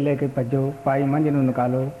ਜਲਦੀ ਰੱਸੇ ਲੈ ਕੇ ਭੱਜੋ, ਭਾਈ ਮੰਝ ਨੂੰ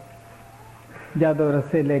ਨਿਕਾਲੋ। ਜਦੋਂ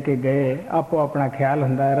ਰੱਸੇ ਲੈ ਕੇ ਗਏ, ਆਪੋ ਆਪਣਾ ਖਿਆਲ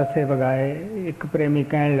ਹੁੰਦਾ, ਰੱਸੇ ਵਗਾਏ। ਇੱਕ ਪ੍ਰੇਮੀ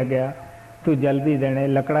ਕਹਿਣ ਲੱਗਿਆ ਤੂੰ ਜਲਦੀ ਦੇਣੇ,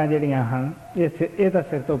 ਲੱਕੜਾਂ ਜਿਹੜੀਆਂ ਹਨ ਇਹ ਤਾਂ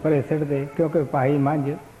ਸਿਰ ਤੋਂ ਪਰੇ ਸਿੱਟ ਦੇ, ਕਿਉਂਕਿ ਭਾਈ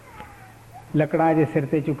ਮੰਝ ਲੱਕੜਾਂ ਜੇ ਸਿਰ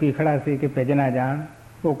 'ਤੇ ਚੁੱਕੀ ਖੜਾ ਸੀ ਕਿ ਭਿੱਜ ਨਾ ਜਾਣ।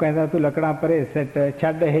 ਉਹ ਕਹਿੰਦਾ ਤੂੰ ਲੱਕੜਾਂ ਪਰੇ ਸਿੱਟ,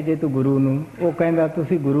 ਛੱਡ ਇਹ ਜੇ ਤੂੰ ਗੁਰੂ ਨੂੰ। ਉਹ ਕਹਿੰਦਾ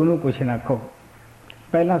ਤੁਸੀਂ ਗੁਰੂ ਨੂੰ ਕੁਛ ਨਾ ਕਹੋ,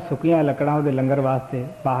 ਪਹਿਲਾਂ ਸੁੱਕੀਆਂ ਲੱਕੜਾਂ ਉਹਦੇ ਲੰਗਰ ਵਾਸਤੇ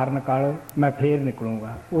ਬਾਹਰ ਨਿਕਾਲੋ, ਮੈਂ ਫੇਰ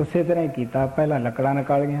ਨਿਕਲੂੰਗਾ। ਉਸੇ ਤਰ੍ਹਾਂ ਹੀ ਕੀਤਾ, ਪਹਿਲਾਂ ਲੱਕੜਾਂ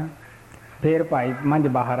ਨਿਕਾਲੀਆਂ, ਫਿਰ ਭਾਈ ਮੰਝ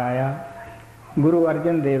ਬਾਹਰ ਆਇਆ। ਗੁਰੂ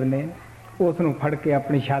ਅਰਜਨ ਦੇਵ ਨੇ ਉਸ ਨੂੰ ਫੜ ਕੇ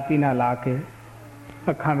ਆਪਣੀ ਛਾਤੀ ਨਾਲ ਲਾ ਕੇ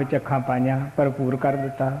ਅੱਖਾਂ ਵਿੱਚ ਅੱਖਾਂ ਪਾਈਆਂ, ਭਰਪੂਰ ਕਰ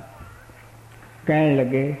ਦਿੱਤਾ। ਕਹਿਣ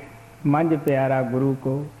ਲੱਗੇ ਮੰਝ ਪਿਆਰਾ ਗੁਰੂ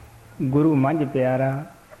ਕੋ गुरु मंझ प्यारा,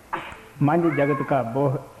 मंझ जगत का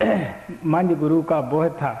बोह, मंझ गुरु का बोह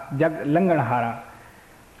था जग लंघन हारा,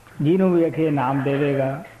 जिन्हों वेखे नाम देवेगा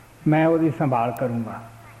मैं उसकी संभाल करूँगा।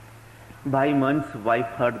 Bhai Man's wife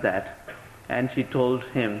heard that, and she told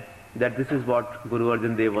him that this is what Guru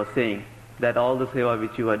Arjan Dev was saying, that all the seva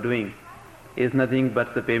which you are doing is nothing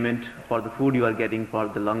but the payment for the food you are getting for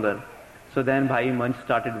the langar. So then Bhai Manch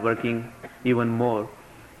started working even more.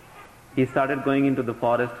 He started going into the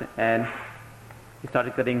forest and he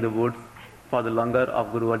started cutting the woods for the langar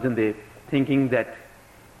of Guru Arjan Dev, thinking that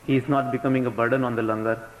he is not becoming a burden on the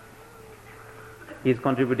langar. He is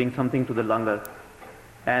contributing something to the langar.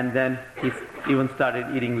 And then he even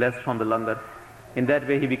started eating less from the langar. In that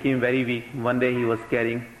way he became very weak. One day he was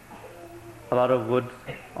carrying a lot of wood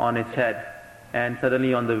on his head, and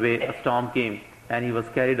suddenly on the way a storm came and he was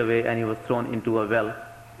carried away and he was thrown into a well.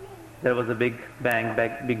 There was a big bang,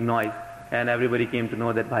 big noise, and everybody came to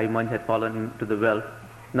know that Bhai Manch had fallen into the well.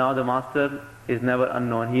 Now the master is never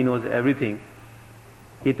unknown. He knows everything.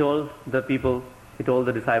 He told the people, he told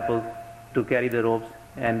the disciples to carry the ropes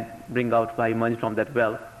and bring out Bhai Manch from that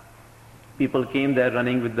well. People came there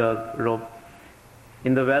running with the rope.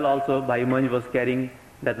 In the well also, Bhai Manch was carrying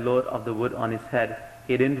that load of the wood on his head.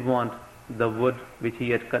 He didn't want the wood which he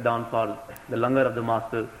had cut down for the langar of the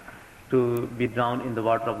master to be drowned in the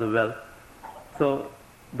water of the well. So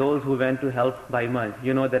those who went to help Bhai Manch,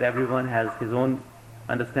 you know that everyone has his own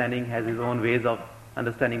understanding, has his own ways of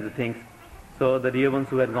understanding the things. So the dear ones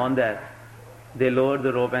who had gone there, they lowered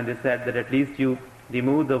the rope and they said that at least you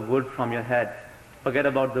remove the wood from your head. Forget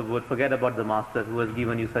about the wood, forget about the master who has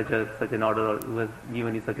given you such an order or who has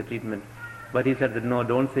given you such a treatment. But he said that no,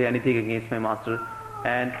 don't say anything against my master,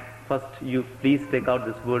 and first you please take out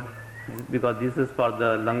this wood because this is for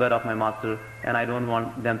the langar of my master and I don't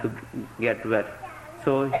want them to get wet.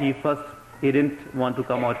 So he didn't want to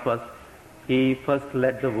come out first. He first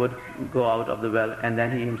let the wood go out of the well and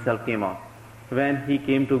then he himself came out. When he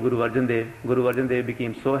came to Guru Arjan Dev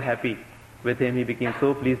became so happy with him, he became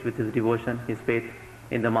so pleased with his devotion, his faith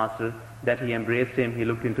in the master, that he embraced him, he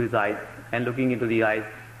looked into his eyes, and looking into the eyes,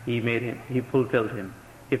 he fulfilled him.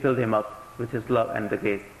 He filled him up with his love and the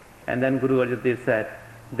grace. And then Guru Arjan Dev said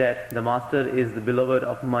that the master is the beloved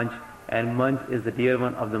of Manch, and Manch is the dear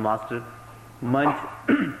one of the master. Manch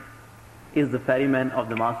is the ferryman of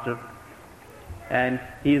the master, and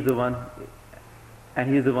he is the one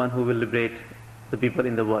who will liberate the people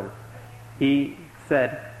in the world. He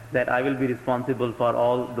said that I will be responsible for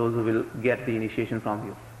all those who will get the initiation from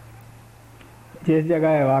you. जिस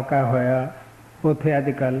जगह वाक़ा होया उत्थे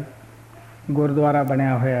अजकल गुरुद्वारा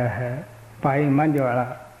बनया होया है, भाई मंझ वाला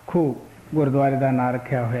खूह गुरुद्वारे दा नाम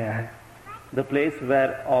रखा होया है. The place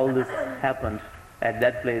where all this happened, at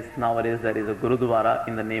that place nowadays there is a Gurudwara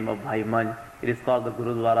in the name of Bhai Manch. It is called the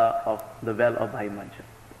Gurudwara of the well of Bhai Manch.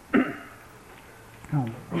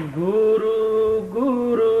 Guru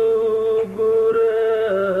Guru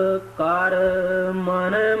Guru Kar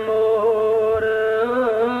Man Mor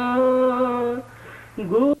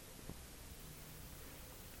Guru.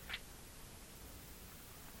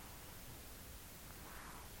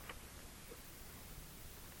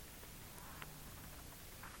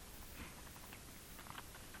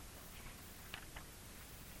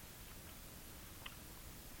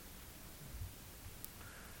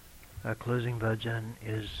 Our closing bhajan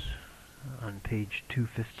is on page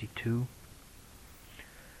 252.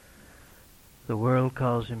 The world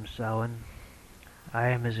calls him Sawan. I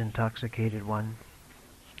am his intoxicated one.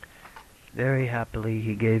 Very happily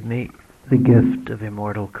he gave me the gift of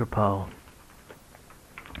immortal Kirpal.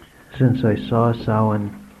 Since I saw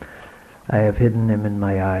Sawan, I have hidden him in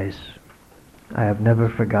my eyes. I have never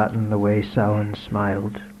forgotten the way Sawan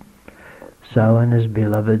smiled. Sawan is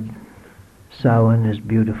beloved. Sawan is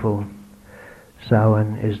beautiful.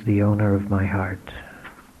 Sawan is the owner of my heart.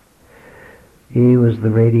 He was the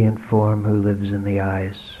radiant form who lives in the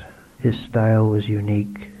eyes. His style was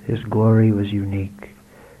unique. His glory was unique.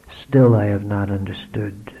 Still I have not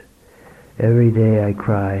understood. Every day I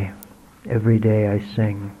cry. Every day I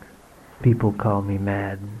sing. People call me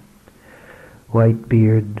mad. White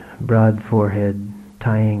beard, broad forehead,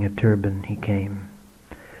 tying a turban he came.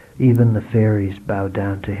 Even the fairies bow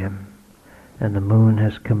down to him. And the moon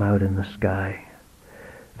has come out in the sky.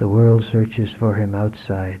 The world searches for him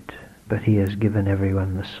outside, but he has given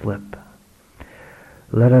everyone the slip.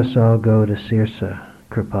 Let us all go to Sirsa,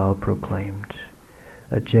 Kirpal proclaimed.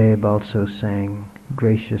 Ajayb also sang,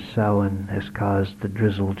 gracious Sawan has caused the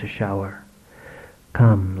drizzle to shower.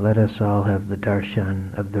 Come, let us all have the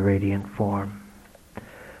darshan of the radiant form.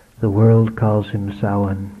 The world calls him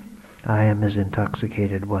Sawan. I am his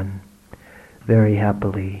intoxicated one. Very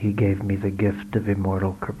happily, he gave me the gift of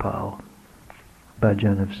immortal Kirpal.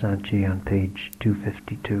 Bhajan of Sant Ji on page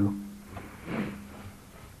 252.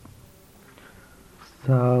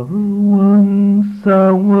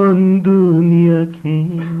 Sawan dunya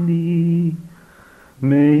kendi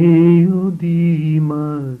meudi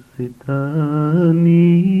masitani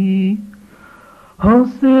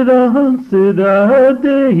hasira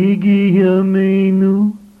dehigiya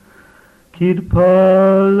menu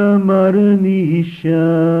Kirpal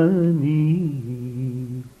marnishani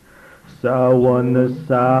Sawan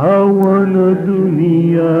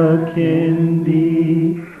dunya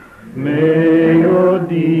kendi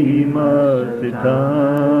meodi masitani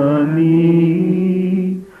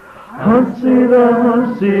hasida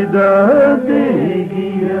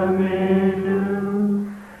degiya menu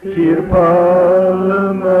Kirpal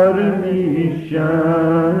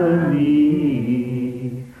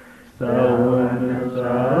marnishani Sawan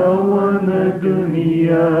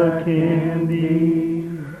dunya kendi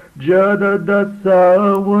Jada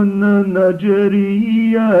sawan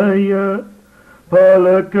najriya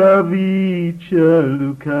Palakavicha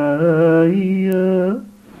lukaya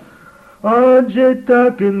Aje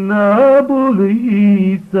tak na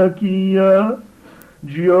buli sakiya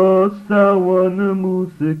Jo sawan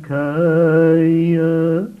musikaya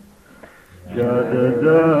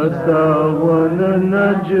Jada sawan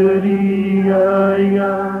najriya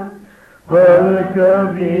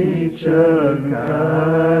Palakavicha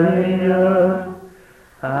lukaya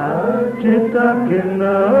Ajitak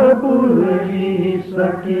na bulgi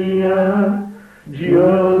sakiya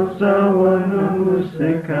Jio sawan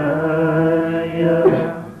musikaya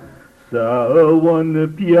Sawan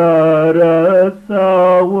pyara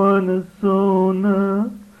sawan sona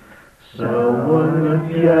Sawan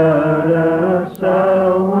pyara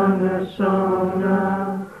sawan sona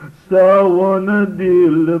Sawan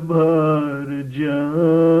dil bhar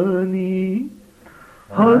jani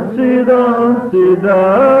Hasida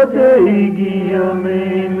degiya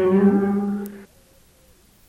menu